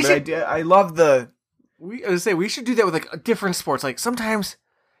Thanksgiving. I love the. We should do that with like different sports. Like, sometimes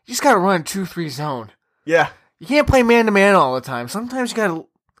you just gotta run 2-3 zone. Yeah. You can't play man to man all the time. Sometimes you gotta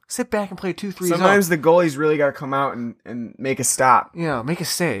sit back and play 2-3 zone. Sometimes the goalie's really gotta come out and make a stop. Yeah, make a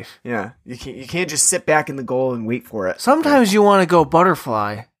save. Yeah. You can't just sit back in the goal and wait for it. Sometimes you want to go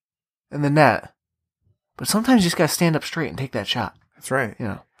butterfly in the net. But sometimes you just gotta stand up straight and take that shot. That's right.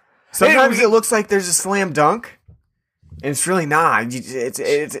 Sometimes it looks like there's a slam dunk, and it's really not.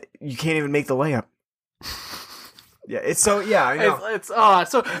 It's you can't even make the layup. Yeah, it's so. Yeah, I know. It's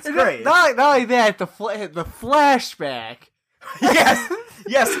great. Not like that. The flashback.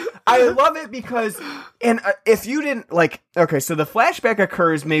 Yes. I love it because, and if you didn't like, okay, so the flashback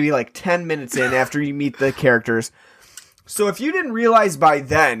occurs maybe like 10 minutes in after you meet the characters. So if you didn't realize by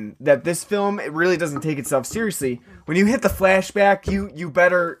then that this film, it really doesn't take itself seriously, when you hit the flashback, you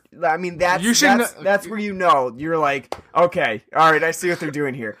better, I mean, that's where you're like, okay, all right, I see what they're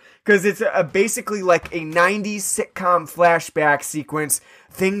doing here. Because it's basically like a 90s sitcom flashback sequence.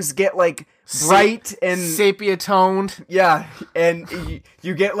 Things get like bright and sepia toned. Yeah, and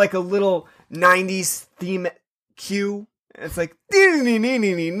you get like a little 90s theme cue. It's like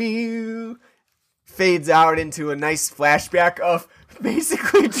fades out into a nice flashback of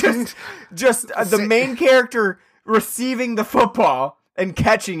basically just the main character receiving the football and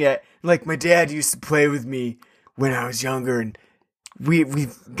catching it. Like, my dad used to play with me when I was younger, and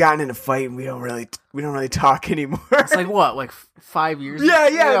we've gotten in a fight and we don't really talk anymore. It's like what, like 5 years?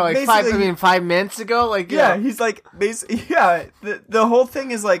 Yeah, like 5 minutes ago. Like, yeah, he's like, basically, yeah. The whole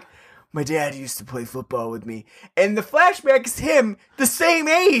thing is like, my dad used to play football with me, and the flashback is him, the same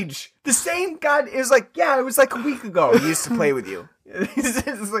age, the same God. It was like, yeah, it was like a week ago. He used to play with you.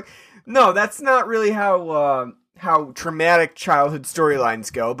 It's like, no, that's not really how traumatic childhood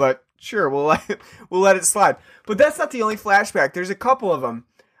storylines go. But sure, we'll let it slide. But that's not the only flashback. There's a couple of them.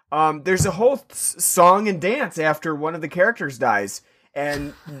 There's a whole song and dance after one of the characters dies,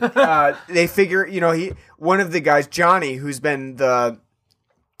 and they figure, one of the guys, Johnny, who's been the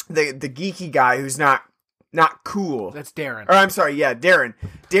geeky guy who's not cool. That's Darren. Or I'm sorry, yeah, Darren.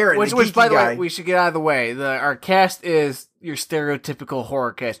 Which by the way, we should get out of the way. Our cast is your stereotypical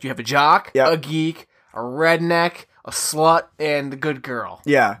horror cast. You have a jock, a geek, a redneck, a slut, and the good girl.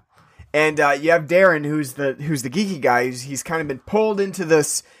 Yeah. And you have Darren, who's the geeky guy. He's kind of been pulled into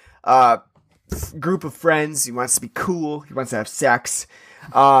this group of friends. He wants to be cool. He wants to have sex.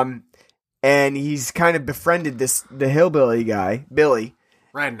 And he's kind of befriended the hillbilly guy, Billy.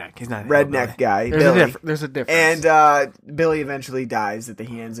 Redneck. He's not a redneck guy. There's a difference. And Billy eventually dies at the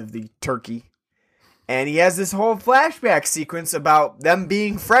hands of the turkey. And he has this whole flashback sequence about them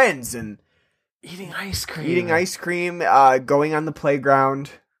being friends and eating ice cream, going on the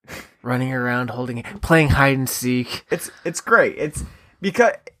playground, running around, playing hide and seek. It's great. It's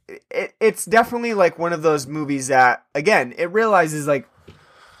because it's definitely like one of those movies that, again, it realizes like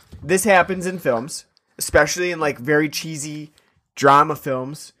this happens in films, especially in like very cheesy drama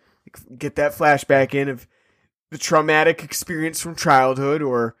films. Get that flashback in of the traumatic experience from childhood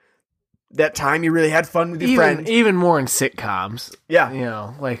or that time you really had fun with your friend. Even more in sitcoms.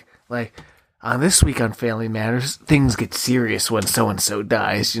 Yeah. Like on this week on Family Matters, things get serious when so-and-so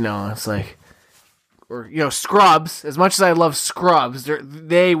dies, you know, it's like, or, you know, Scrubs, as much as I love Scrubs,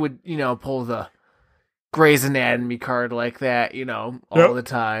 they would, you know, pull the Grey's Anatomy card like that, you know, all the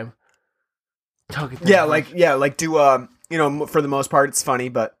time. Yeah, like do, you know, for the most part, it's funny,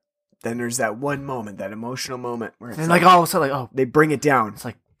 but then there's that one moment, that emotional moment where it's and like all of a sudden, like, oh, they bring it down. it's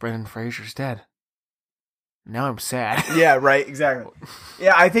like Brendan Fraser's dead. Now I'm sad. Yeah, right, exactly.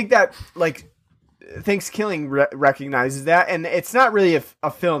 Yeah, I think that, like, Thanksgiving recognizes that, and it's not really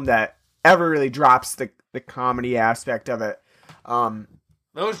a film that ever really drops the comedy aspect of it.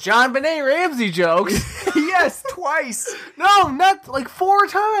 Those John Benet Ramsey jokes. Yes, twice. No, not like 4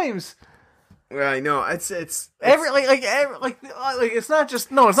 times. Well, I know it's Every it's not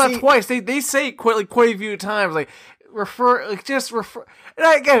just it's not twice. They say it quite a few times. Like refer.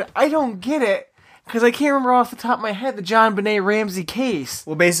 And I don't get it because I can't remember off the top of my head the John Benet Ramsey case.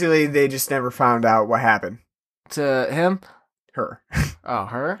 Well, basically, they just never found out what happened To him? her. Oh,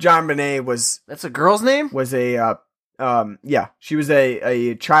 her? John Benet was That's a girl's name? a she was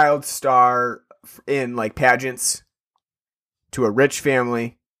a child star in like pageants to a rich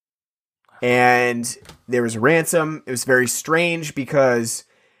family. And there was a ransom. It was very strange because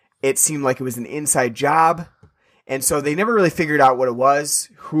it seemed like it was an inside job. And so they never really figured out what it was,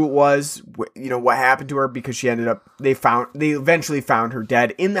 who it was, you know, what happened to her, because she ended up, they eventually found her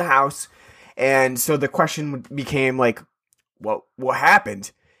dead in the house. And so the question became like, what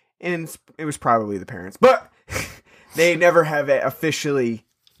happened? And it was probably the parents, but they never have officially,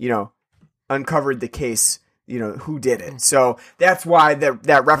 you know, uncovered the case. You know, who did it. So that's why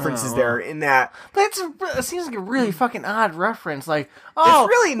that reference is there in that. It seems like a really fucking odd reference. Like, it's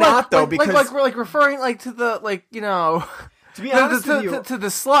really not, though, because... Like referring, like, to the, like, you know... To be honest with you... To the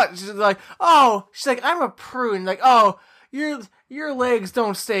slut. She's like, oh, she's like, I'm a prune. Like, oh, your legs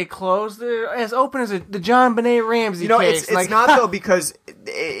don't stay closed. They're as open as the John Benet Ramsey case. It's not, though, because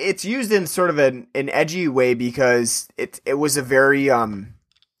it's used in sort of an edgy way, because it was a very...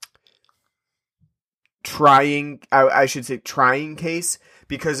 trying case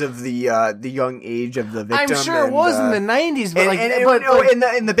because of the young age of the victim. I'm sure it was in the 90s, but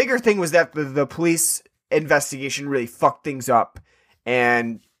and the bigger thing was that the police investigation really fucked things up,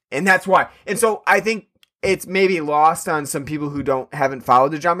 and that's why. And so I think it's maybe lost on some people who haven't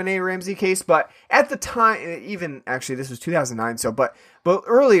followed the John Benet Ramsey case, but at the time, even actually this was 2009, so but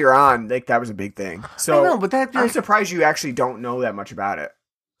earlier on, like, that was a big thing. So I know, but I'm surprised you actually don't know that much about it.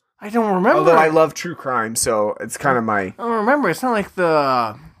 I don't remember. Although I love true crime, so it's kind of my... I don't remember. It's not like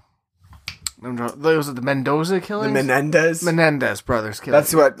was it the Mendoza killings? The Menendez brothers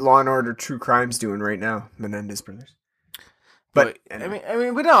killings. That's what Law and Order True Crime's doing right now. Menendez brothers. But anyway. I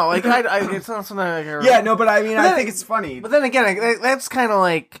mean, but no, like it's not something like yeah, no, but I mean, I think it's funny. But then again, that's kind of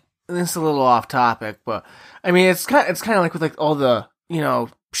like, this is a little off topic, but I mean, it's kind of like with like all the, you know,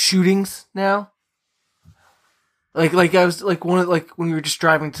 shootings now. Like I was like when we were just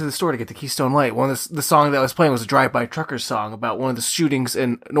driving to the store to get the Keystone Light, one of the song that was playing was a Drive-By Truckers song about one of the shootings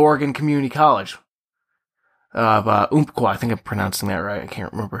in an Oregon Community College of Umpqua. I think I'm pronouncing that right. I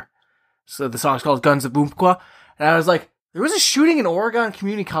can't remember. So the song's called Guns of Umpqua, and I was like, there was a shooting in Oregon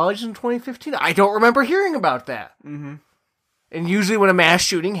Community College in 2015. I don't remember hearing about that. Mm-hmm. And usually when a mass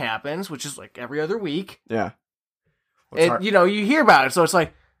shooting happens, which is like every other week, yeah, you know, you hear about it. So it's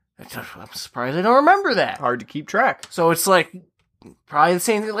like, I'm surprised I don't remember that. Hard to keep track. So it's like probably the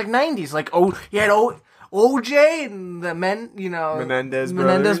same thing like 90s. Like, you had OJ and the Menendez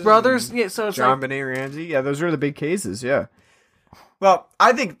brothers. Yeah, so it's John Benet Ramsey. Yeah, those were the big cases. Yeah. Well,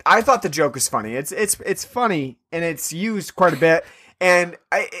 I thought the joke was funny. It's funny, and it's used quite a bit. And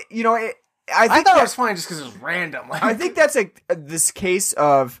I thought it was funny just because it was random. Like, I think that's this case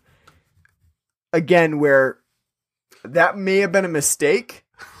of, again, where that may have been a mistake.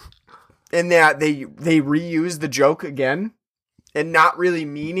 In that they reuse the joke again, and not really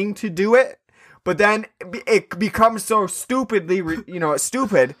meaning to do it, but then it becomes so stupidly,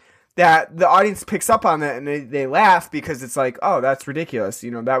 stupid that the audience picks up on that and they laugh because it's like, oh, that's ridiculous.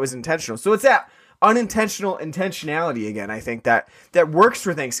 You know, that was intentional. So it's that unintentional intentionality again. I think that works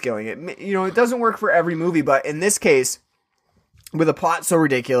for Thanksgiving. It doesn't work for every movie, but in this case, with a plot so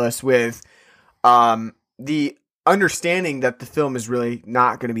ridiculous, with the understanding that the film is really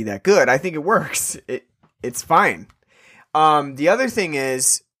not going to be that good, I think it works. It's fine. The other thing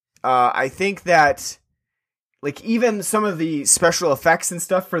is, I think that, like, even some of the special effects and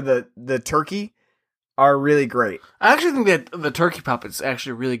stuff for the turkey are really great. I actually think that the turkey puppet's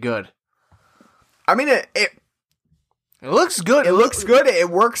actually really good. I mean, it looks good. It looks good. It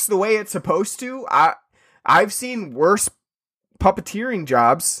works the way it's supposed to. I've seen worse puppeteering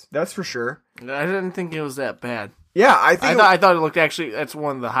jobs, that's for sure. I didn't think it was that bad. Yeah, I thought it looked actually. That's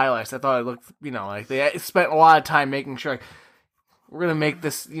one of the highlights. I thought it looked, like they spent a lot of time making sure we're gonna make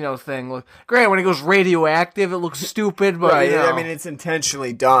this, thing look great. When it goes radioactive, it looks stupid, but right. I mean, it's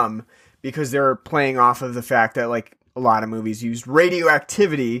intentionally dumb because they're playing off of the fact that like a lot of movies used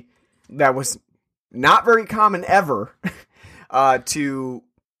radioactivity that was not very common ever to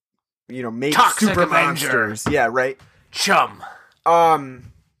make Toxic super Avenger. monsters. Yeah, right. Chum.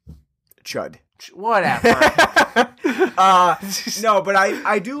 Chud. Whatever. No, but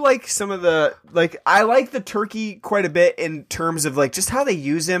I do like some of the, I like the turkey quite a bit in terms of just how they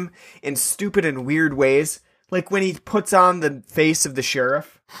use him in stupid and weird ways. Like when he puts on the face of the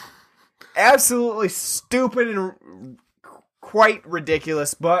sheriff. Absolutely stupid and quite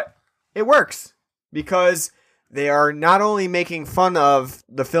ridiculous, but it works because they are not only making fun of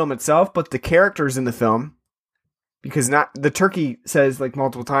the film itself, but the characters in the film. Because the turkey says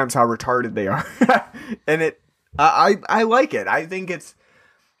multiple times how retarded they are, and I like it. I think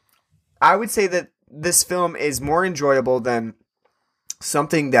I would say that this film is more enjoyable than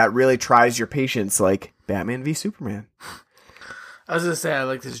something that really tries your patience, like Batman v Superman. I was gonna say I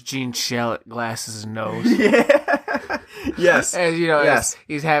like this Gene Shalit glasses and nose. Yeah. Yes. And yes.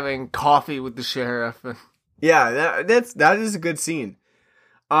 He's having coffee with the sheriff. Yeah, that is a good scene.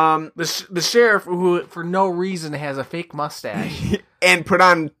 The sheriff, who for no reason has a fake mustache and put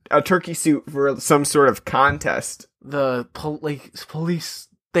on a turkey suit for some sort of contest. The police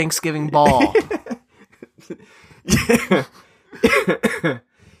Thanksgiving ball.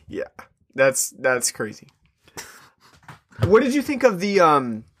 Yeah, that's crazy. What did you think of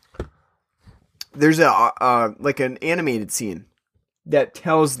the There's an animated scene that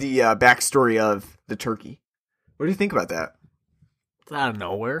tells the backstory of the turkey. What do you think about that? Out of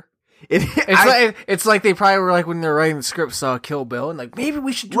nowhere. It's like they probably were when they're writing the script saw Kill Bill and maybe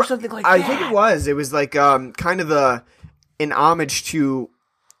we should do something like that. I think it was. It was kind of an homage to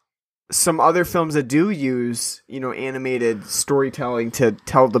some other films that do use animated storytelling to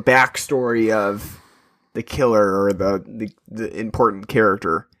tell the backstory of the killer or the important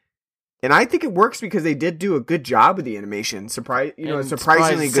character. And I think it works because they did do a good job with the animation.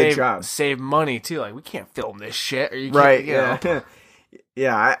 Surprisingly good job. Save money too. We can't film this shit. Or you right? Can't, Yeah.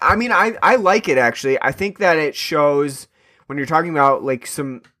 Yeah, I mean, I like it, actually. I think that it shows, when you're talking about,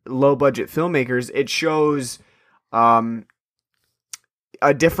 some low-budget filmmakers, it shows a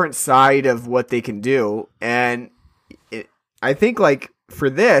different side of what they can do. And I think, for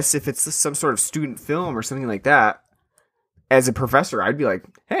this, if it's some sort of student film or something like that, as a professor, I'd be like,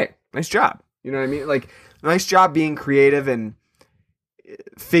 hey, nice job. You know what I mean? Nice job being creative and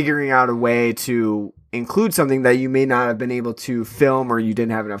figuring out a way to include something that you may not have been able to film or you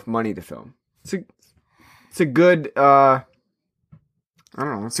didn't have enough money to film. It's a good I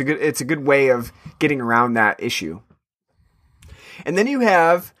don't know, it's a good way of getting around that issue. And then you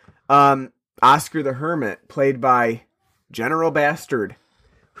have Oscar the Hermit, played by General Bastard,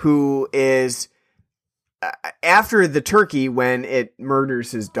 who is after the turkey when it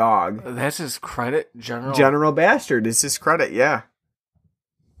murders his dog. That's his credit, General Bastard is his credit, yeah.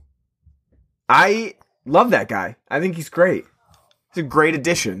 I love that guy. I think he's great. He's a great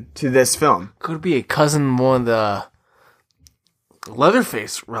addition to this film. Could be a cousin, one of the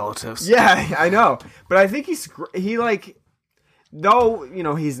Leatherface relatives. Yeah, I know. But I think though,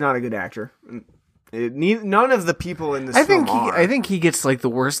 he's not a good actor. None of the people in this film are. I think he gets the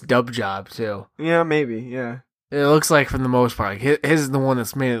worst dub job too. Yeah, maybe, yeah. It looks like for the most part, his is the one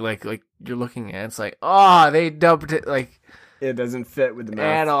that's made it like you're looking at. It's they dubbed it it doesn't fit with the mouth.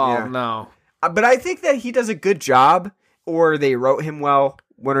 At all, yeah. No. But I think that he does a good job, or they wrote him well,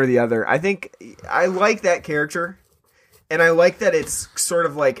 one or the other. I think I like that character, and I like that it's sort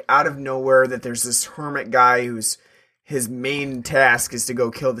of out of nowhere that there's this hermit guy who's his main task is to go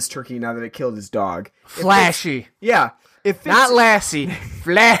kill this turkey now that it killed his dog. Flashy. Yeah. Not Lassie.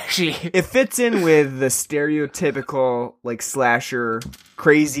 Flashy. It fits in with the stereotypical, slasher,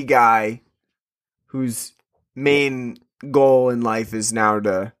 crazy guy whose main goal in life is now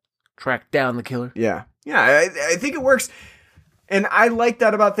to track down the killer. Yeah. Yeah, I think it works. And I like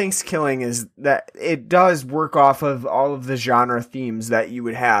that about Thanksgiving is that it does work off of all of the genre themes that you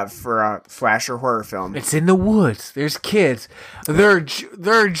would have for a slasher horror film. It's in the woods. There's kids. Their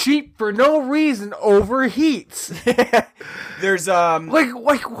Jeep for no reason overheats. There's wow,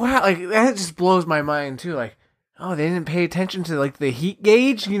 that just blows my mind too. They didn't pay attention to the heat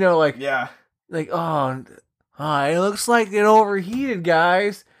gauge, yeah. It looks like it overheated,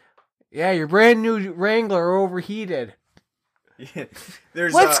 guys. Yeah, your brand new Wrangler overheated. Yeah.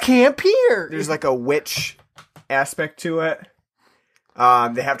 Let's camp here. There's a witch aspect to it.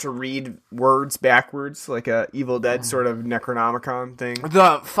 They have to read words backwards, like a Evil Dead sort of Necronomicon thing.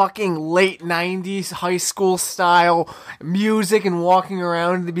 The fucking late 90s high school style music and walking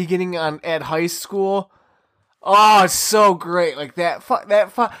around in the beginning at high school. Oh, it's so great. Like that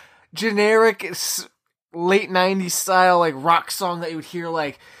generic late 90s style like rock song that you would hear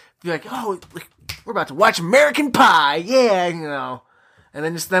like be like, "Oh, like, we're about to watch American Pie." Yeah, you know. And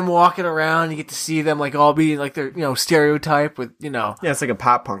then just them walking around, you get to see them like all be like their, stereotype with, Yeah, it's like a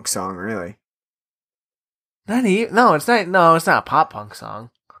pop punk song, really. No, it's not. No, it's not a pop punk song.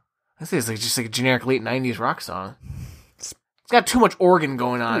 I think it's like just like a generic late 90s rock song. It's got too much organ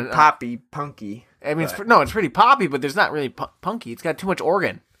going on. Like poppy, punky. I mean, it's pretty poppy, but there's not really punky. It's got too much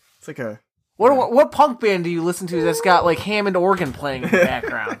organ. It's like a... What punk band do you listen to that's got like Hammond organ playing in the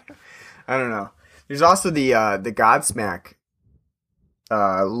background? I don't know. There's also the Godsmack,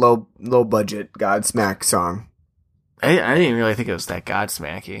 low budget Godsmack song. I didn't really think it was that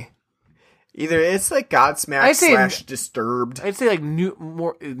Godsmacky. Either it's like Godsmack / Disturbed. I'd say like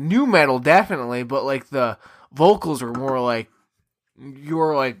new metal definitely, but like the vocals are more like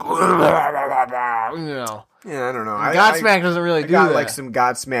you're like Yeah, I don't know. Godsmack doesn't really do got that. like some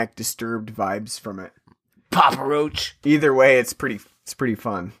Godsmack Disturbed vibes from it. Papa Roach. Either way, it's pretty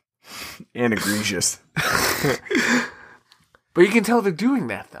fun and egregious. But you can tell they're doing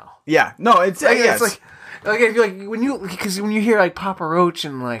that though. Yeah, no, it's It's like I feel like when you hear like Papa Roach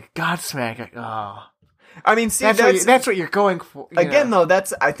and like Godsmack, like, oh, I mean, see, that's what you're going for. Again, though,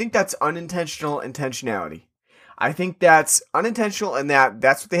 I think that's unintentional intentionality. I think that's unintentional, and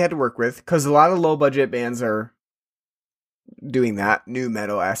that's what they had to work with, because a lot of low budget bands are doing that new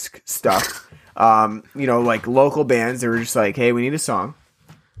metal-esque stuff. Like local bands, they were just like, hey, we need a song.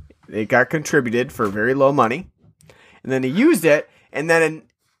 It got contributed for very low money, and then they used it, and then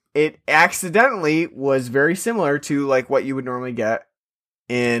it accidentally was very similar to like what you would normally get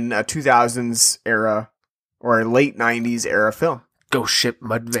in a 2000s era or a late 90s era film. Ghost Ship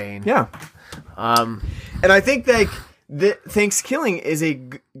Mudvayne. Yeah. And I think like Thanksgiving is a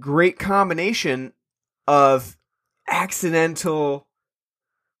great combination of accidental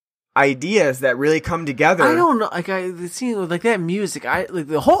ideas that really come together. I don't know, like like that music. I like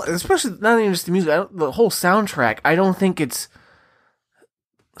the whole, especially not even just the music. The whole soundtrack. I don't think it's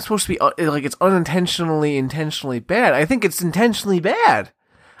supposed to be like it's intentionally bad. I think it's intentionally bad.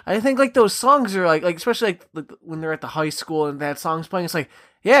 I think like those songs are like especially like when they're at the high school and that song's playing. It's like,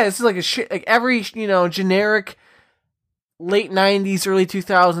 yeah, this is like a shit, like every generic late 90s, early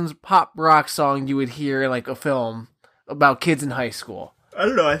 2000s pop rock song you would hear in like a film about kids in high school. I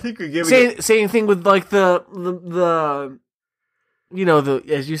don't know. I think we're giving same thing with like the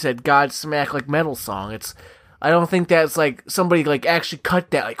as you said, Godsmack like metal song. I don't think that's like somebody like actually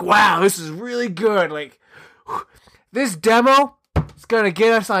cut that. Like, wow, this is really good. Like this demo is gonna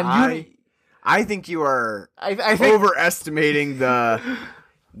get us on YouTube. I think you are I think overestimating the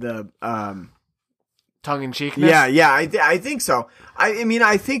tongue in cheekness. Yeah, I think so. I mean,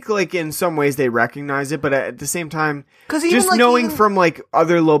 I think like in some ways they recognize it, but at the same time, just knowing from like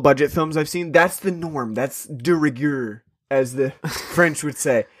other low budget films I've seen, that's the norm. That's de rigueur, as the French would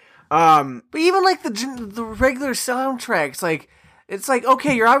say. But even like the regular soundtracks, like it's like,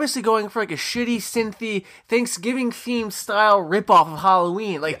 okay, you're obviously going for like a shitty synthy Thanksgiving themed style ripoff of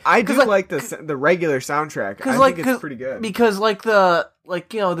Halloween. Like I do like the regular soundtrack. I think it's pretty good because like the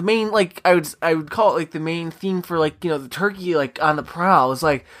main, like I would call it like the main theme for like the turkey like on the prowl is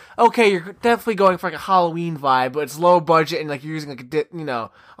like, okay, you're definitely going for like a Halloween vibe, but it's low budget and like you're using like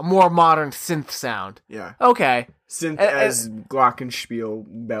a more modern synth sound. Yeah. Okay. Synth as glockenspiel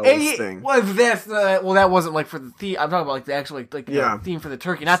bells thing. Well, that wasn't like for the theme. I'm talking about like the actual theme for the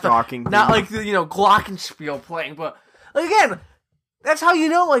turkey, not Stalking not like the glockenspiel playing. But like, again, that's how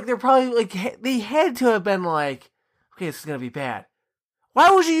like they're probably like they had to have been like, okay, this is gonna be bad. Why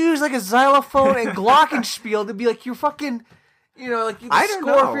would you use like a xylophone and glockenspiel to be like your fucking, like I don't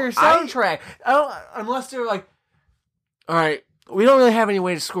score know. for your soundtrack? I don't, unless they're like, all right, we don't really have any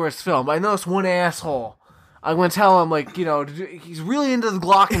way to score this film. But I know this one asshole. I'm going to tell him, like, he's really into the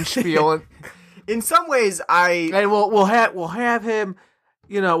glockenspiel. And, in some ways, and we'll have him,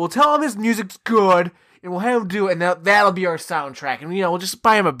 we'll tell him his music's good, and we'll have him do it, and that'll be our soundtrack. And, we'll just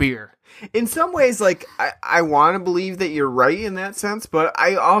buy him a beer. In some ways, like, I want to believe that you're right in that sense, but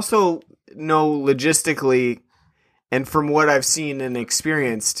I also know logistically, and from what I've seen and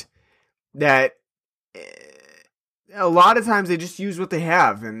experienced, that a lot of times they just use what they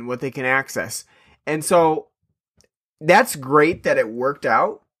have and what they can access. And so that's great that it worked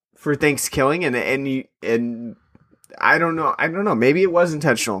out for Thanksgiving, and I don't know, maybe it was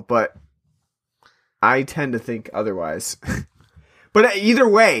intentional, but I tend to think otherwise. But either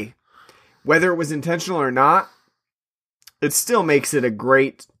way, whether it was intentional or not, it still makes it a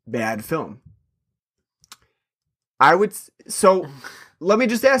great bad film. So let me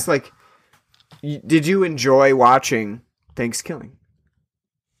just ask, like, did you enjoy watching Thanksgiving?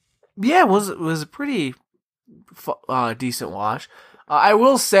 Yeah, it was a pretty decent watch. I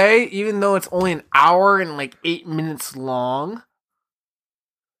will say, even though it's only an hour and like 8 minutes long,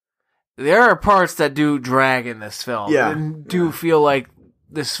 there are parts that do drag in this film. Yeah. And do feel like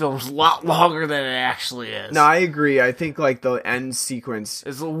this film's a lot longer than it actually is. No, I agree. I think like the end sequence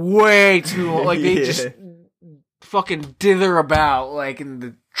It's way too like they Yeah. just fucking dither about like in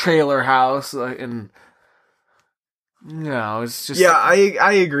the trailer house and no, it's just Yeah,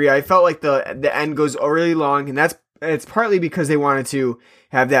 I agree. I felt like the end goes really long, and it's partly because they wanted to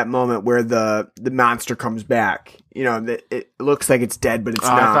have that moment where the monster comes back. You know, it looks like it's dead, but it's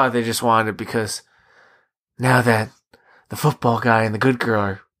not. I thought they just wanted it because now that the football guy and the good girl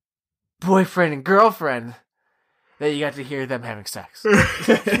are boyfriend and girlfriend, that you got to hear them having sex.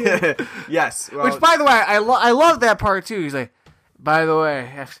 Yes. Well, Which, by the way, I love that part too. He's like, by the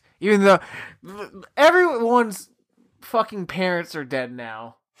way, even though everyone's fucking parents are dead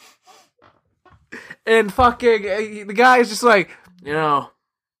now, and fucking the guy is just like, you know,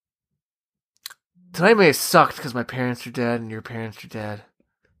 tonight may have sucked because my parents are dead and your parents are dead,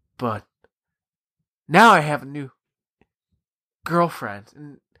 but now I have a new girlfriend.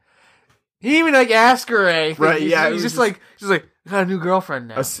 And he even like ask her anything. Right, yeah, it He's was just like, I got a new girlfriend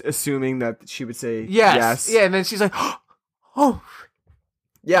now. assuming that she would say Yes. Yeah, and then she's like, oh,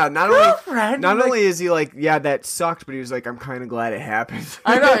 Yeah, not girlfriend. only is he like, yeah, that sucked, but he was like, I'm kind of glad it happened.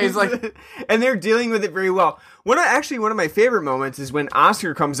 I know, he's like- and they're dealing with it very well. One of my favorite moments is when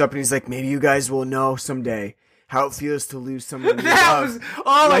Oscar comes up and he's like, maybe you guys will know someday how it feels to lose someone you that love. was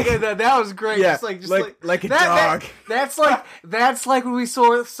oh Like- my god, that was great. Yeah, Just like a that- dog. That's like when we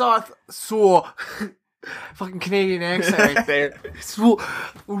saw fucking Canadian accent right there.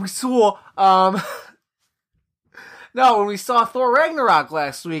 When we saw no, when we saw Thor Ragnarok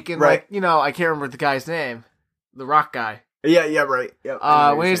last week, and Right. like, you know, I can't remember the guy's name, the rock guy. Yeah, right.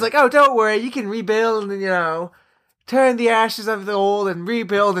 Yeah, When he's like, "Oh, don't worry, you can rebuild, and you know, turn the ashes of the old and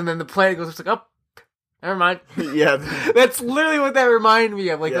rebuild," and then the planet goes, it's like, "Oh, never mind." yeah, That's literally what that reminded me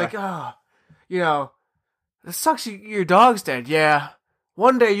of. Like, Yeah. oh, you know, it sucks your dog's dead. Yeah.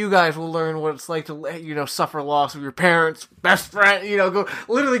 One day you guys will learn what it's like to, you know, suffer loss of your parents, best friend, you know,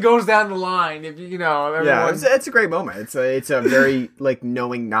 literally goes down the line. If you know, everyone. yeah. It's a great moment. It's a very like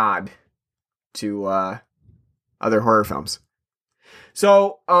knowing nod to other horror films.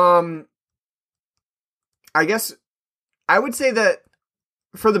 So, I guess I would say that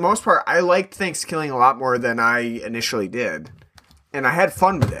for the most part, I liked Thanksgiving a lot more than I initially did, and I had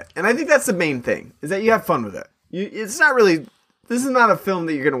fun with it. And I think that's the main thing, is that you have fun with it. It's not really. This is not a film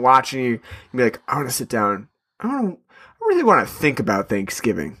that you're gonna watch and you be like, I want to sit down. I really want to think about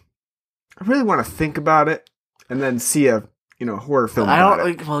Thanksgiving. I really want to think about it, and then see a horror film. I about don't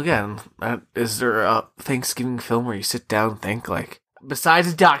it. like. Well, again, is there a Thanksgiving film where you sit down and think, like,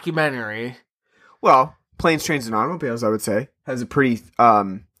 besides a documentary? Well, Planes, Trains, and Automobiles, I would say, has a pretty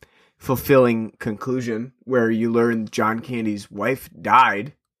fulfilling conclusion where you learn John Candy's wife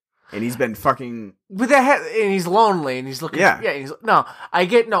died, and he's been fucking. But and he's lonely, and he's looking. Yeah. I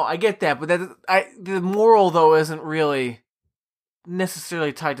get that, but the moral though isn't really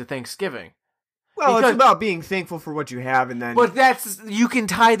necessarily tied to Thanksgiving. Well, Because- it's about being thankful for what you have, and then. But you can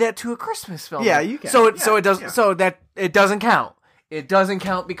tie that to a Christmas film. Yeah, you can. So it Yeah. so that it doesn't count. It doesn't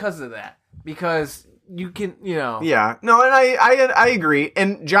count because of that. Because you can, you know. Yeah, no, and I agree.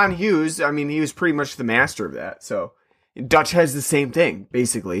 And John Hughes, I mean, he was pretty much the master of that. So Dutch has the same thing,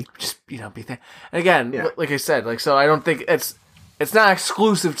 basically. Just, you know, be thankful. And again, Yeah. like I said, like, so I don't think it's not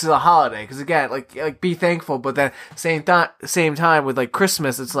exclusive to the holiday. Because again, like be thankful, but then same time with like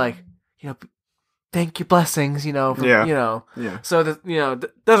Christmas, it's like, you know, thank your blessings, you know, from, Yeah. you know. Yeah. So that, you know,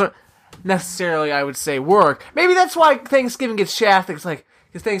 doesn't necessarily, I would say, work. Maybe that's why Thanksgiving gets shafted. It's like,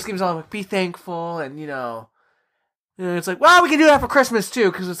 because Thanksgiving's all like, be thankful, and you know, it's like, well, we can do that for Christmas too,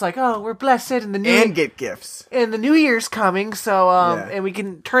 because it's like, oh, we're blessed, and And get gifts. and the New Year's coming, so Yeah. and we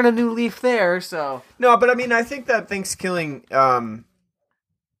can turn a new leaf there. So No, but I mean, I think that Thanksgiving, I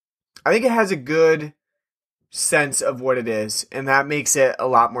think it has a good sense of what it is, and that makes it a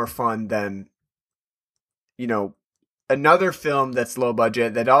lot more fun than, another film that's low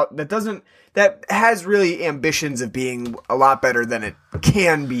budget that has really ambitions of being a lot better than it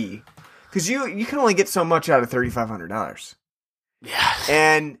can be, because you can only get so much out of $3,500. yeah,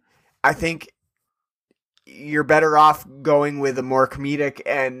 And I think you're better off going with a more comedic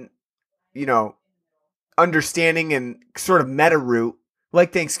and, understanding and sort of meta root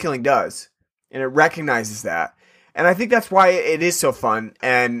like Thanksgiving does. And it recognizes that. And I think that's why it is so fun.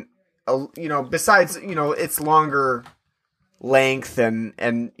 And, besides, its longer length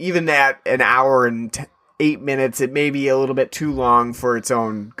and even at an hour and 8 minutes, it may be a little bit too long for its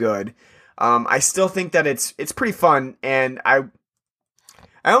own good. I still think that it's pretty fun. And I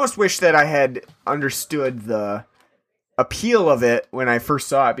almost wish that I had understood the appeal of it when I first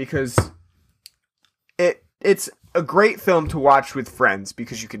saw it, because it's a great film to watch with friends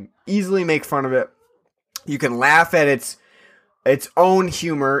because you can easily make fun of it. You can laugh at its own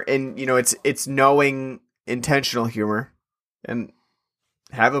humor and, it's knowing intentional humor and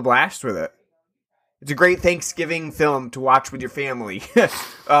have a blast with it. It's a great Thanksgiving film to watch with your family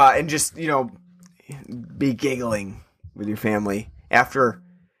and just, be giggling with your family after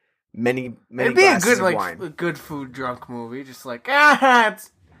many It'd be glasses a good, of wine. a good food drunk movie. Just like,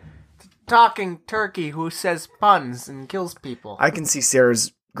 it's talking turkey who says puns and kills people. I can see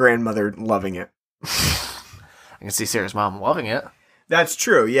Sarah's grandmother loving it. I can see Sarah's mom loving it. That's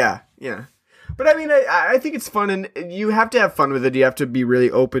true, yeah. But I mean, I think it's fun, and you have to have fun with it. You have to be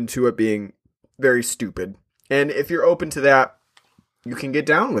really open to it being very stupid. And if you're open to that, you can get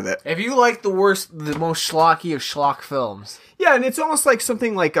down with it. If you like the most schlocky of schlock films. Yeah, and it's almost like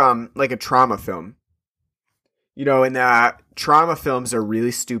something like a trauma film. In that trauma films are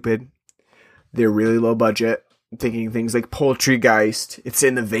really stupid. They're really low budget. I'm thinking things like Poultrygeist. It's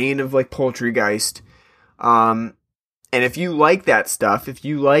in the vein of like Poultrygeist. And if you like that stuff, if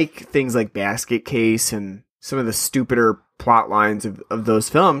you like things like Basket Case and some of the stupider plot lines of those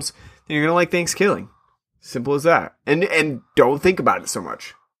films, then you're going to like Thanksgiving. Simple as that. And don't think about it so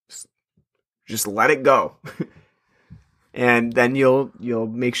much. Just let it go. And then you'll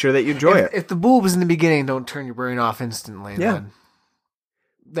make sure that you enjoy it. If the boobs in the beginning don't turn your brain off instantly,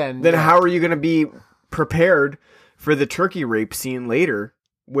 then how are you going to be prepared for the turkey rape scene later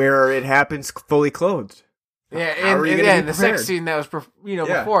where it happens fully clothed? Yeah, How are you gonna be the prepared? sex scene that was,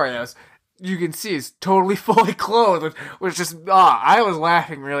 before it, you can see is totally fully clothed, which just, I was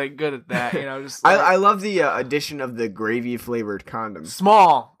laughing really good at that, just. I love the addition of the gravy flavored condoms.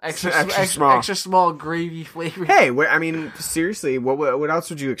 Small, Extra small. extra small gravy flavored. Hey, seriously, what else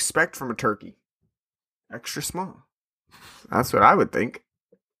would you expect from a turkey? Extra small. That's what I would think.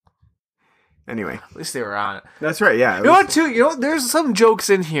 Anyway, At least they were on it. that's right. Yeah. You know what? Too. There's some jokes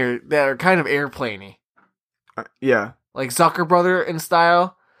in here that are kind of airplane-y. Yeah. Like Zucker Brother in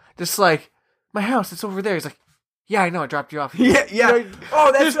style. Just like, my house, it's over there. He's like, yeah, I know, I dropped you off. Yeah.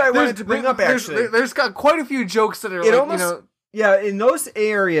 Oh, that's what I wanted to bring up. Actually, there's got quite a few jokes that are Yeah, in those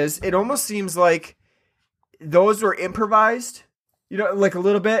areas, it almost seems like those were improvised, like a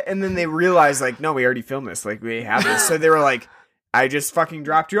little bit, and then they realized, like, no, we already filmed this, like, we have this. So they were like, I just fucking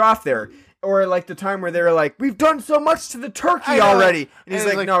dropped you off there. Or like the time where they were like, we've done so much to the turkey already. And he's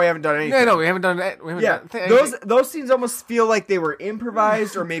like, no, we haven't done anything. No, we haven't done that. Those scenes almost feel like they were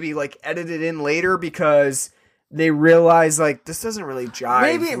improvised or maybe like edited in later because they realize like this doesn't really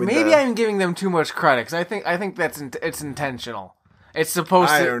jive. Maybe I'm giving them too much credit because I think it's intentional. It's supposed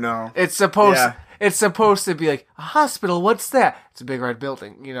to. I don't know. It's supposed to be like a hospital. What's that? It's a big red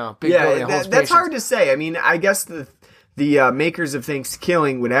building. Big building. That's hard to say. I mean, I guess the makers of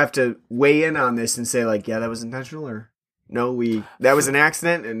Thanksgiving would have to weigh in on this and say like, yeah, that was intentional, or no, that was an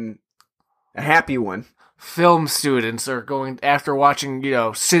accident and a happy one. Film students are going after watching,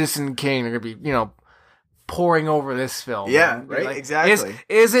 Citizen Kane. They're gonna be, poring over this film. Yeah, right. Like, exactly.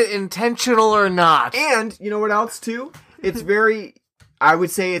 Is it intentional or not? And you know what else too? I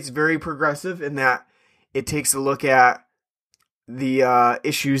would say it's very progressive in that it takes a look at the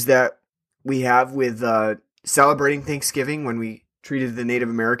issues that we have with celebrating Thanksgiving when we treated the Native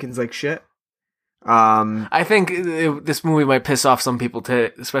Americans like shit. I think this movie might piss off some people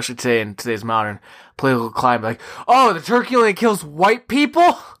today, especially today in today's modern political climate. Like, oh, the turkey only kills white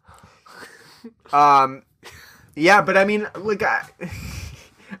people? Yeah, but I mean, like,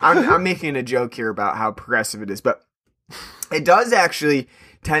 I'm making a joke here about how progressive it is, but it does actually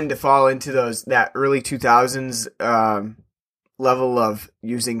tend to fall into that early 2000s level of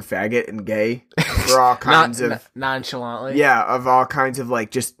using faggot and gay for all kinds of nonchalantly. Yeah, of all kinds of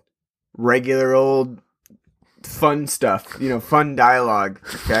like just regular old fun stuff, fun dialogue.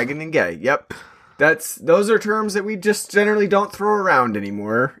 Faggot and gay. Yep. Those are terms that we just generally don't throw around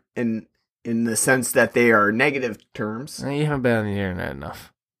anymore in the sense that they are negative terms. You haven't been on the internet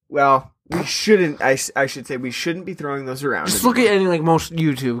enough. Well, we shouldn't. I should say we shouldn't be throwing those around. Just look at any like most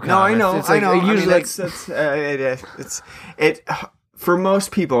YouTube comments. No, I know. It's like, I know. Usually, it's for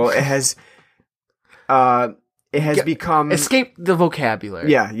most people. It has it has become escape the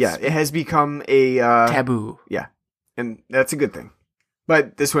vocabulary. Yeah, it has become a taboo. Yeah, and that's a good thing.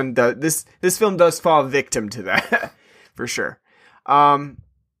 But this one does. This film does fall victim to that for sure.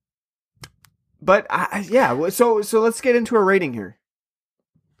 But yeah, so let's get into a rating here.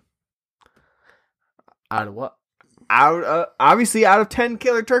 Out of what? Obviously out of 10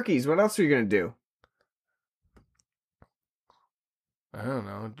 killer turkeys. What else are you gonna do? I don't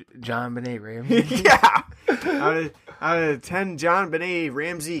know. John Benet Ramsey. Yeah. Out of 10 John Benet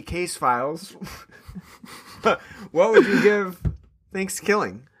Ramsey case files, what would you give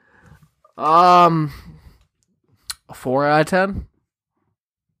Thanksgiving? A 4 out of 10.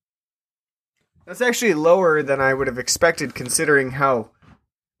 That's actually lower than I would have expected, considering how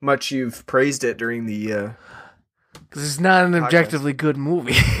much you've praised it during the. Because it's not an objectively good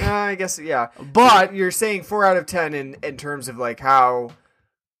movie. I guess, yeah. But you're saying 4 out of 10 in terms of like how,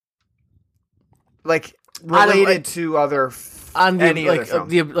 like related to other any other film.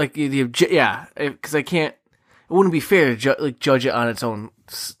 Yeah, because I can't. It wouldn't be fair to judge it on its own.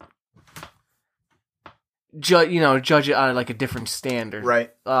 Judge it on like a different standard,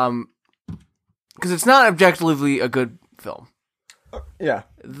 right? Because it's not objectively a good film. Yeah,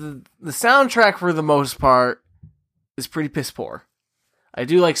 the soundtrack for the most part is pretty piss poor. I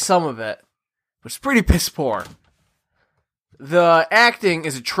do like some of it, but it's pretty piss poor. The acting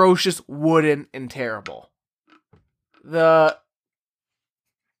is atrocious, wooden, and terrible. The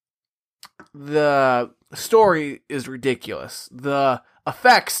story is ridiculous. The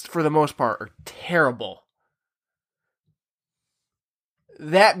effects, for the most part, are terrible.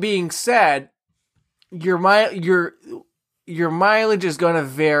 That being said, your mileage is going to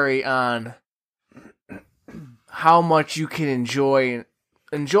vary on how much you can enjoy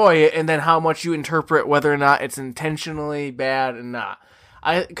it, and then how much you interpret whether or not it's intentionally bad and not.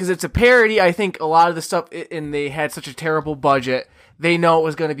 Because it's a parody, I think a lot of the stuff, and they had such a terrible budget, they know it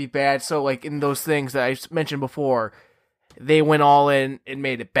was going to be bad. So, like in those things that I mentioned before, they went all in and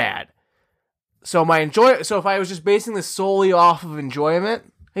made it bad. So so if I was just basing this solely off of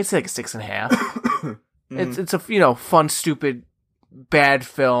enjoyment, it's like a 6.5. It's a fun, stupid, bad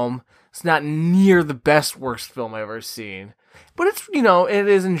film. It's not near the best worst film I've ever seen, but it's it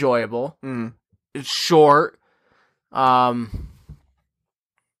is enjoyable. It's short, but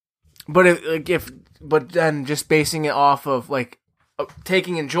then just basing it off of like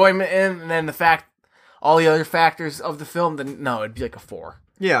taking enjoyment in, and then all the other factors of the film, then no, it'd be like a 4.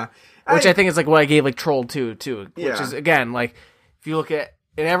 Yeah, which I think is like what I gave like Troll 2 too, which is again like if you look at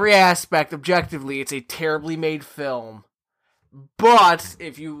in every aspect objectively, it's a terribly made film. But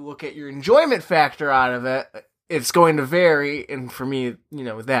if you look at your enjoyment factor out of it, it's going to vary. And for me,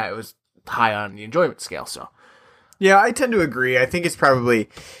 with that, it was high on the enjoyment scale. So, yeah, I tend to agree. I think it's probably,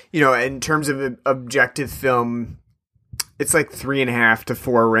 in terms of objective film, it's like 3.5 to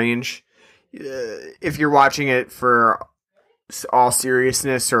 4 range. If you're watching it for all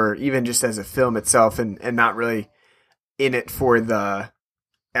seriousness, or even just as a film itself, and not really in it for the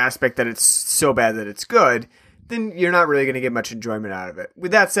aspect that it's so bad that it's good, then you're not really going to get much enjoyment out of it.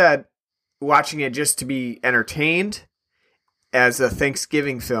 With that said, watching it just to be entertained as a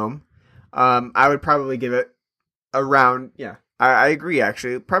Thanksgiving film, I would probably give it around, I agree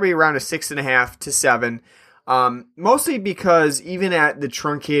actually, probably around a 6.5 to 7. Mostly because even at the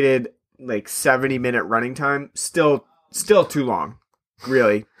truncated, like 70-minute running time, still too long,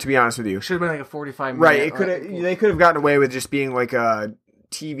 really, to be honest with you. Should have been like a 45 minute. Right, they could have gotten away with just being like a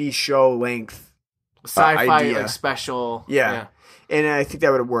TV show length sci-fi idea. Like special. Yeah. And I think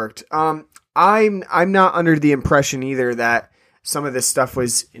that would have worked. I'm not under the impression either that some of this stuff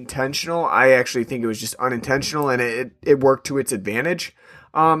was intentional. I actually think it was just unintentional, and it worked to its advantage.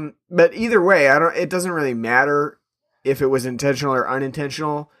 But either way, it doesn't really matter if it was intentional or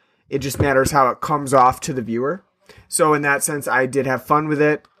unintentional. It just matters how it comes off to the viewer. So in that sense, I did have fun with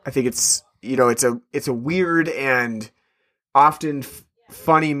it. I think it's a weird and often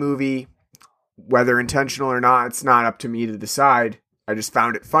funny movie. Whether intentional or not, it's not up to me to decide. I just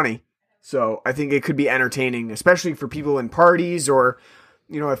found it funny. So I think it could be entertaining, especially for people in parties, or,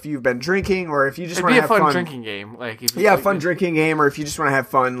 if you've been drinking, or if you just want to have fun. It'd be a fun drinking game. Drinking game, or if you just want to have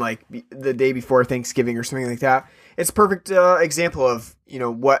fun, like the day before Thanksgiving or something like that. It's a perfect example of,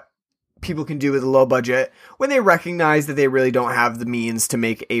 what people can do with a low budget when they recognize that they really don't have the means to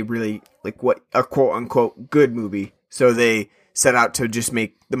make a really, a quote unquote good movie. So they set out to just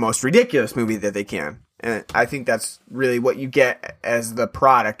make the most ridiculous movie that they can. And I think that's really what you get as the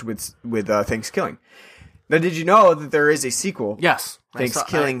product with Thanksgiving. Now, did you know that there is a sequel? Yes.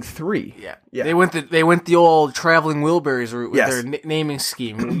 Thanksgiving 3. Yeah. Yeah. They went the old traveling Wilburys route with Yes. their naming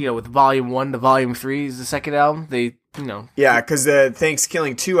scheme. With Volume 1 to Volume 3 is the second album. They, Yeah, because the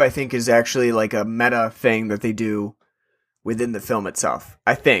Thanksgiving 2, I think, is actually like a meta thing that they do within the film itself.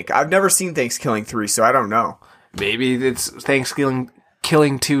 I think. I've never seen Thanksgiving 3, so I don't know. maybe it's Thanksgiving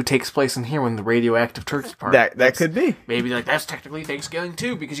Killing 2 takes place in here when the radioactive turkey part. That could be. Maybe that's technically Thanksgiving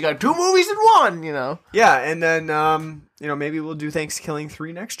 2 because you got 2 movies in one, Yeah, and then, maybe we'll do Thanksgiving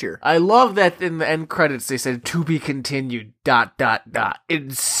 3 next year. I love that in the end credits they said to be continued ... in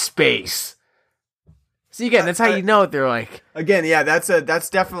space. See, again, that's how you know they're like... Again, yeah, that's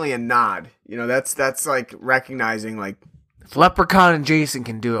definitely a nod. That's like recognizing, like... If Leprechaun and Jason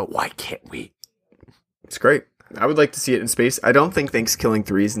can do it, why can't we? It's great. I would like to see it in space. I don't think Thanksgiving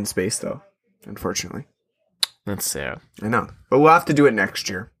 3 is in space, though, unfortunately. That's sad. I know. But we'll have to do it next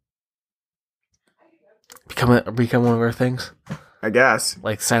year. Become one of our things? I guess.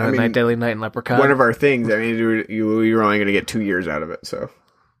 Like Silent Night, Deadly Night, and Leprechaun? One of our things. I mean, you're only going to get 2 years out of it, so...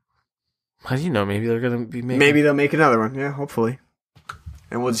 How do you know? Maybe they're going to be making... Maybe they'll make another one. Yeah, hopefully.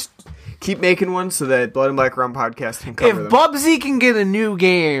 And we'll just keep making one so that Blood and Black Rum podcast can cover If them. Bubsy can get a new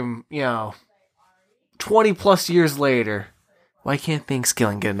game, 20 plus years later, why can't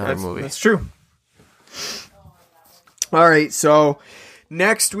Thanksgiving get another movie? That's true. All right, so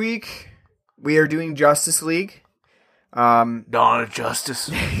next week we are doing Justice League. Dawn of Justice.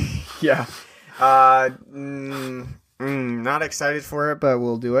 Yeah. Not excited for it, but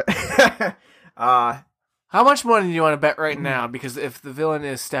we'll do it. How much money do you want to bet right now? Because if the villain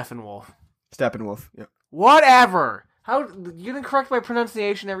is Steppenwolf. Steppenwolf. Yeah. Whatever. How you gonna correct my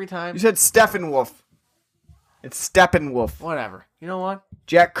pronunciation every time? You said Steppenwolf. It's Steppenwolf. Whatever. You know what?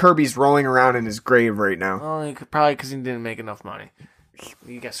 Jack Kirby's rolling around in his grave right now. Well, probably because he didn't make enough money.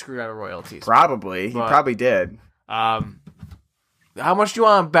 He got screwed out of royalties. Probably. He probably did. How much do you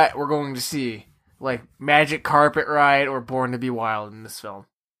want to bet we're going to see? Like Magic Carpet Ride or Born to Be Wild in this film?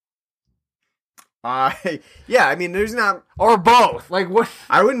 Yeah, I mean, there's not... Or both. Like, what?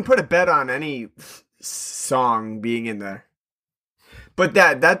 I wouldn't put a bet on any song being in there. But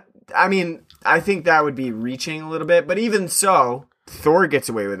that I mean, I think that would be reaching a little bit. But even so, Thor gets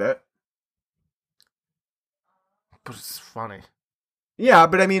away with it. But it's funny. Yeah,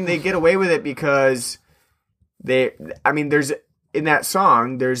 but I mean, they get away with it because there's... In that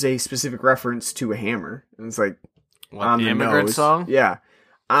song, there's a specific reference to a hammer. And it's like, on the Immigrant nose. Song? Yeah.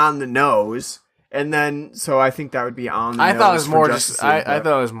 On the nose. And then, so I think that would be on the nose. I thought it was more Justice League, I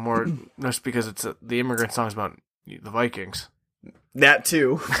thought it was more just because it's the Immigrant Song is about the Vikings. That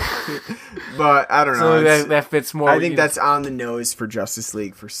too. But I don't So know. that fits more. I think that's on the nose for Justice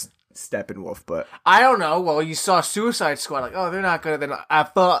League for Steppenwolf, but I don't know. Well, you saw Suicide Squad, like, oh, they're not gonna. Then I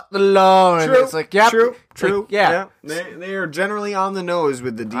fought the law, and it's like, yep, true. like, yeah. They are generally on the nose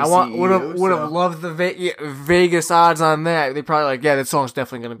with the DC. I would have loved the Vegas odds on that. They probably like, yeah, that song's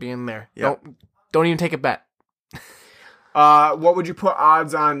definitely gonna be in there. Yep. Don't even take a bet. What would you put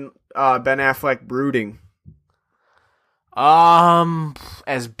odds on Ben Affleck brooding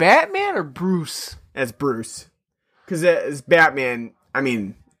As Batman or Bruce? as Bruce? Because as Batman, I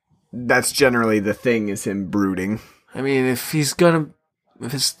mean, that's generally the thing, is him brooding. I mean, if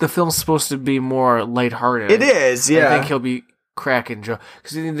the film's supposed to be more lighthearted, It is, yeah. I think he'll be cracking Joe.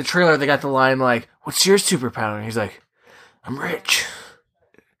 Because in the trailer, they got the line like, "What's your superpower?" And he's like, "I'm rich."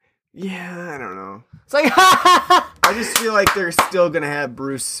 Yeah, I don't know. It's like, I just feel like they're still gonna have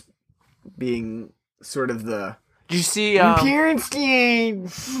Bruce being sort of the did you see? Bernstein.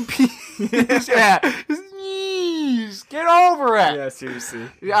 Yeah, get over it. Yeah, seriously.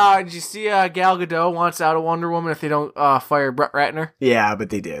 Did you see Gal Gadot wants out of Wonder Woman if they don't fire Brett Ratner? Yeah, but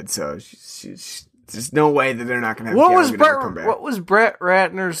they did. So there's no way that they're not gonna have What Gal was Gadot come back. What was Brett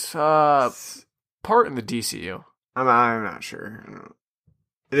Ratner's part in the DCU? I'm not sure. I don't know.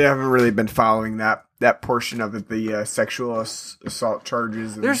 They haven't really been following that portion of it, the sexual assault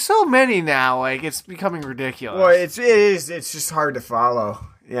charges. There's so many now, like it's becoming ridiculous. Well, it's just hard to follow.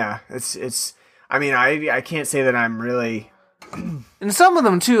 Yeah, it's. I mean, I can't say that I'm really. And some of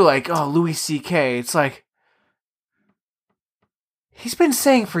them too, like Louis C.K. It's like he's been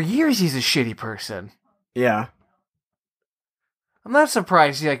saying for years he's a shitty person. Yeah. I'm not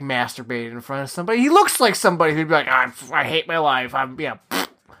surprised he like masturbated in front of somebody. He looks like somebody who'd be like, I hate my life.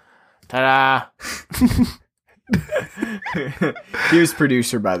 Ta-da. He was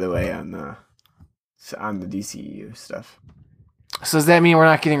producer, by the way, on the DCU stuff. So does that mean we're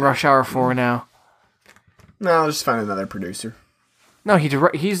not getting Rush Hour 4 now? No, I'll just find another producer. No,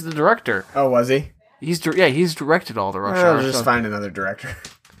 he's the director. Oh, was he? He's directed all the Rush I'll Hour. just find another director.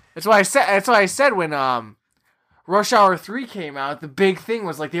 That's why I said when Rush Hour 3 came out, the big thing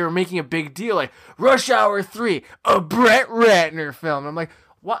was like they were making a big deal, like Rush Hour 3, a Brett Ratner film. I'm like,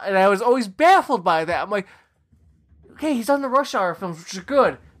 what? And I was always baffled by that. I'm like, okay, he's on the Rush Hour films, which are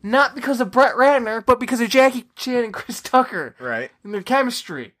good, not because of Brett Ratner, but because of Jackie Chan and Chris Tucker, Right. and their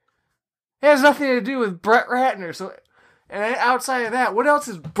chemistry. It has nothing to do with Brett Ratner. So, and outside of that, what else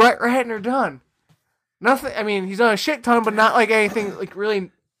has Brett Ratner done? Nothing. I mean, he's done a shit ton, but not like anything like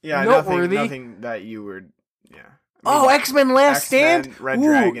really noteworthy. Nothing that you were. Yeah. Oh, X-Men Last X-Men, Stand? Red Ooh,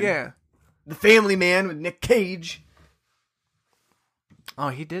 Dragon. Yeah. The Family Man with Nick Cage. Oh,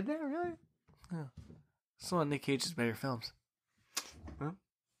 he did that? Really? Yeah. It's one of Nick Cage's better films.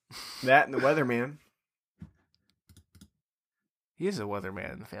 That and The Weatherman. He is a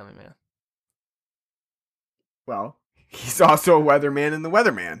weatherman in The Family Man. Well, he's also a weatherman in The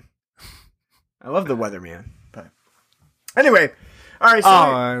Weatherman. I love The Weatherman. But anyway, all right.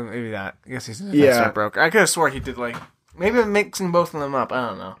 So maybe that. I guess he's a Yeah. broker. I could have swore he did like maybe I'm mixing both of them up. I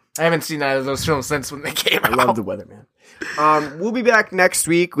don't know. I haven't seen either of those films since when they came out. I love The Weatherman. We'll be back next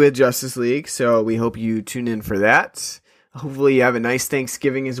week with Justice League, so we hope you tune in for that. Hopefully you have a nice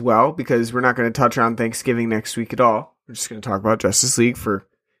Thanksgiving as well, because we're not going to touch on Thanksgiving next week at all. We're just going to talk about Justice League for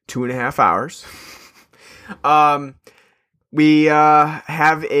 2.5 hours. We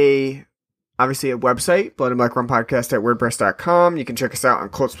have obviously a website, Blood and Black Rum Podcast at WordPress.com. You can check us out on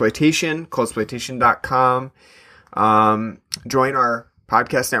Cultsploitation, Cultsploitation.com. Join our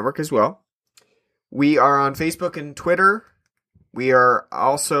podcast network as well. We are on Facebook and Twitter. We are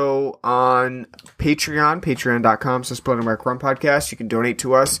also on Patreon, patreon.com/Blood and Black Rum Podcast. You can donate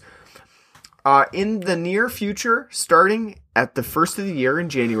to us. In the near future, starting at the first of the year in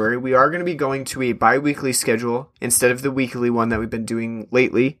January, we are going to be going to a bi-weekly schedule instead of the weekly one that we've been doing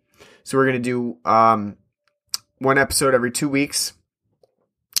lately. So we're going to do one episode every 2 weeks.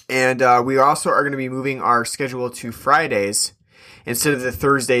 And we also are going to be moving our schedule to Fridays instead of the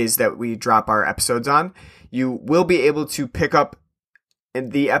Thursdays that we drop our episodes on. You will be able to pick up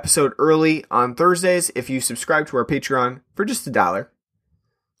the episode early on Thursdays if you subscribe to our Patreon for just $1.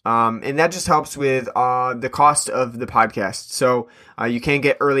 And that just helps with the cost of the podcast. So you can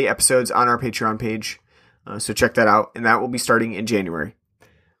get early episodes on our Patreon page. So check that out. And that will be starting in January.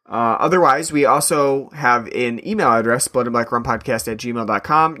 Otherwise, we also have an email address,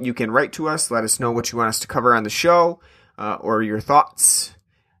 bloodandblackrumpodcast@gmail.com. You can write to us. Let us know what you want us to cover on the show or your thoughts.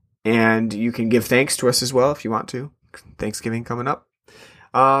 And you can give thanks to us as well if you want to. Thanksgiving coming up.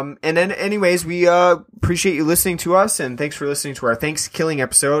 And then anyways, we appreciate you listening to us, and thanks for listening to our Thanksgiving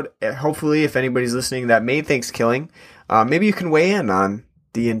episode. Hopefully, if anybody's listening that made Thanksgiving, maybe you can weigh in on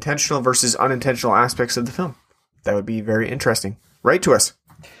the intentional versus unintentional aspects of the film. That would be very interesting. Write to us.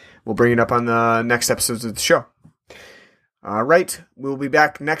 We'll bring it up on the next episodes of the show. All right. We'll be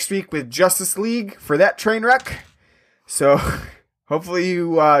back next week with Justice League for that train wreck. So hopefully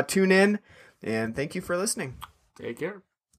you tune in, and thank you for listening. Take care.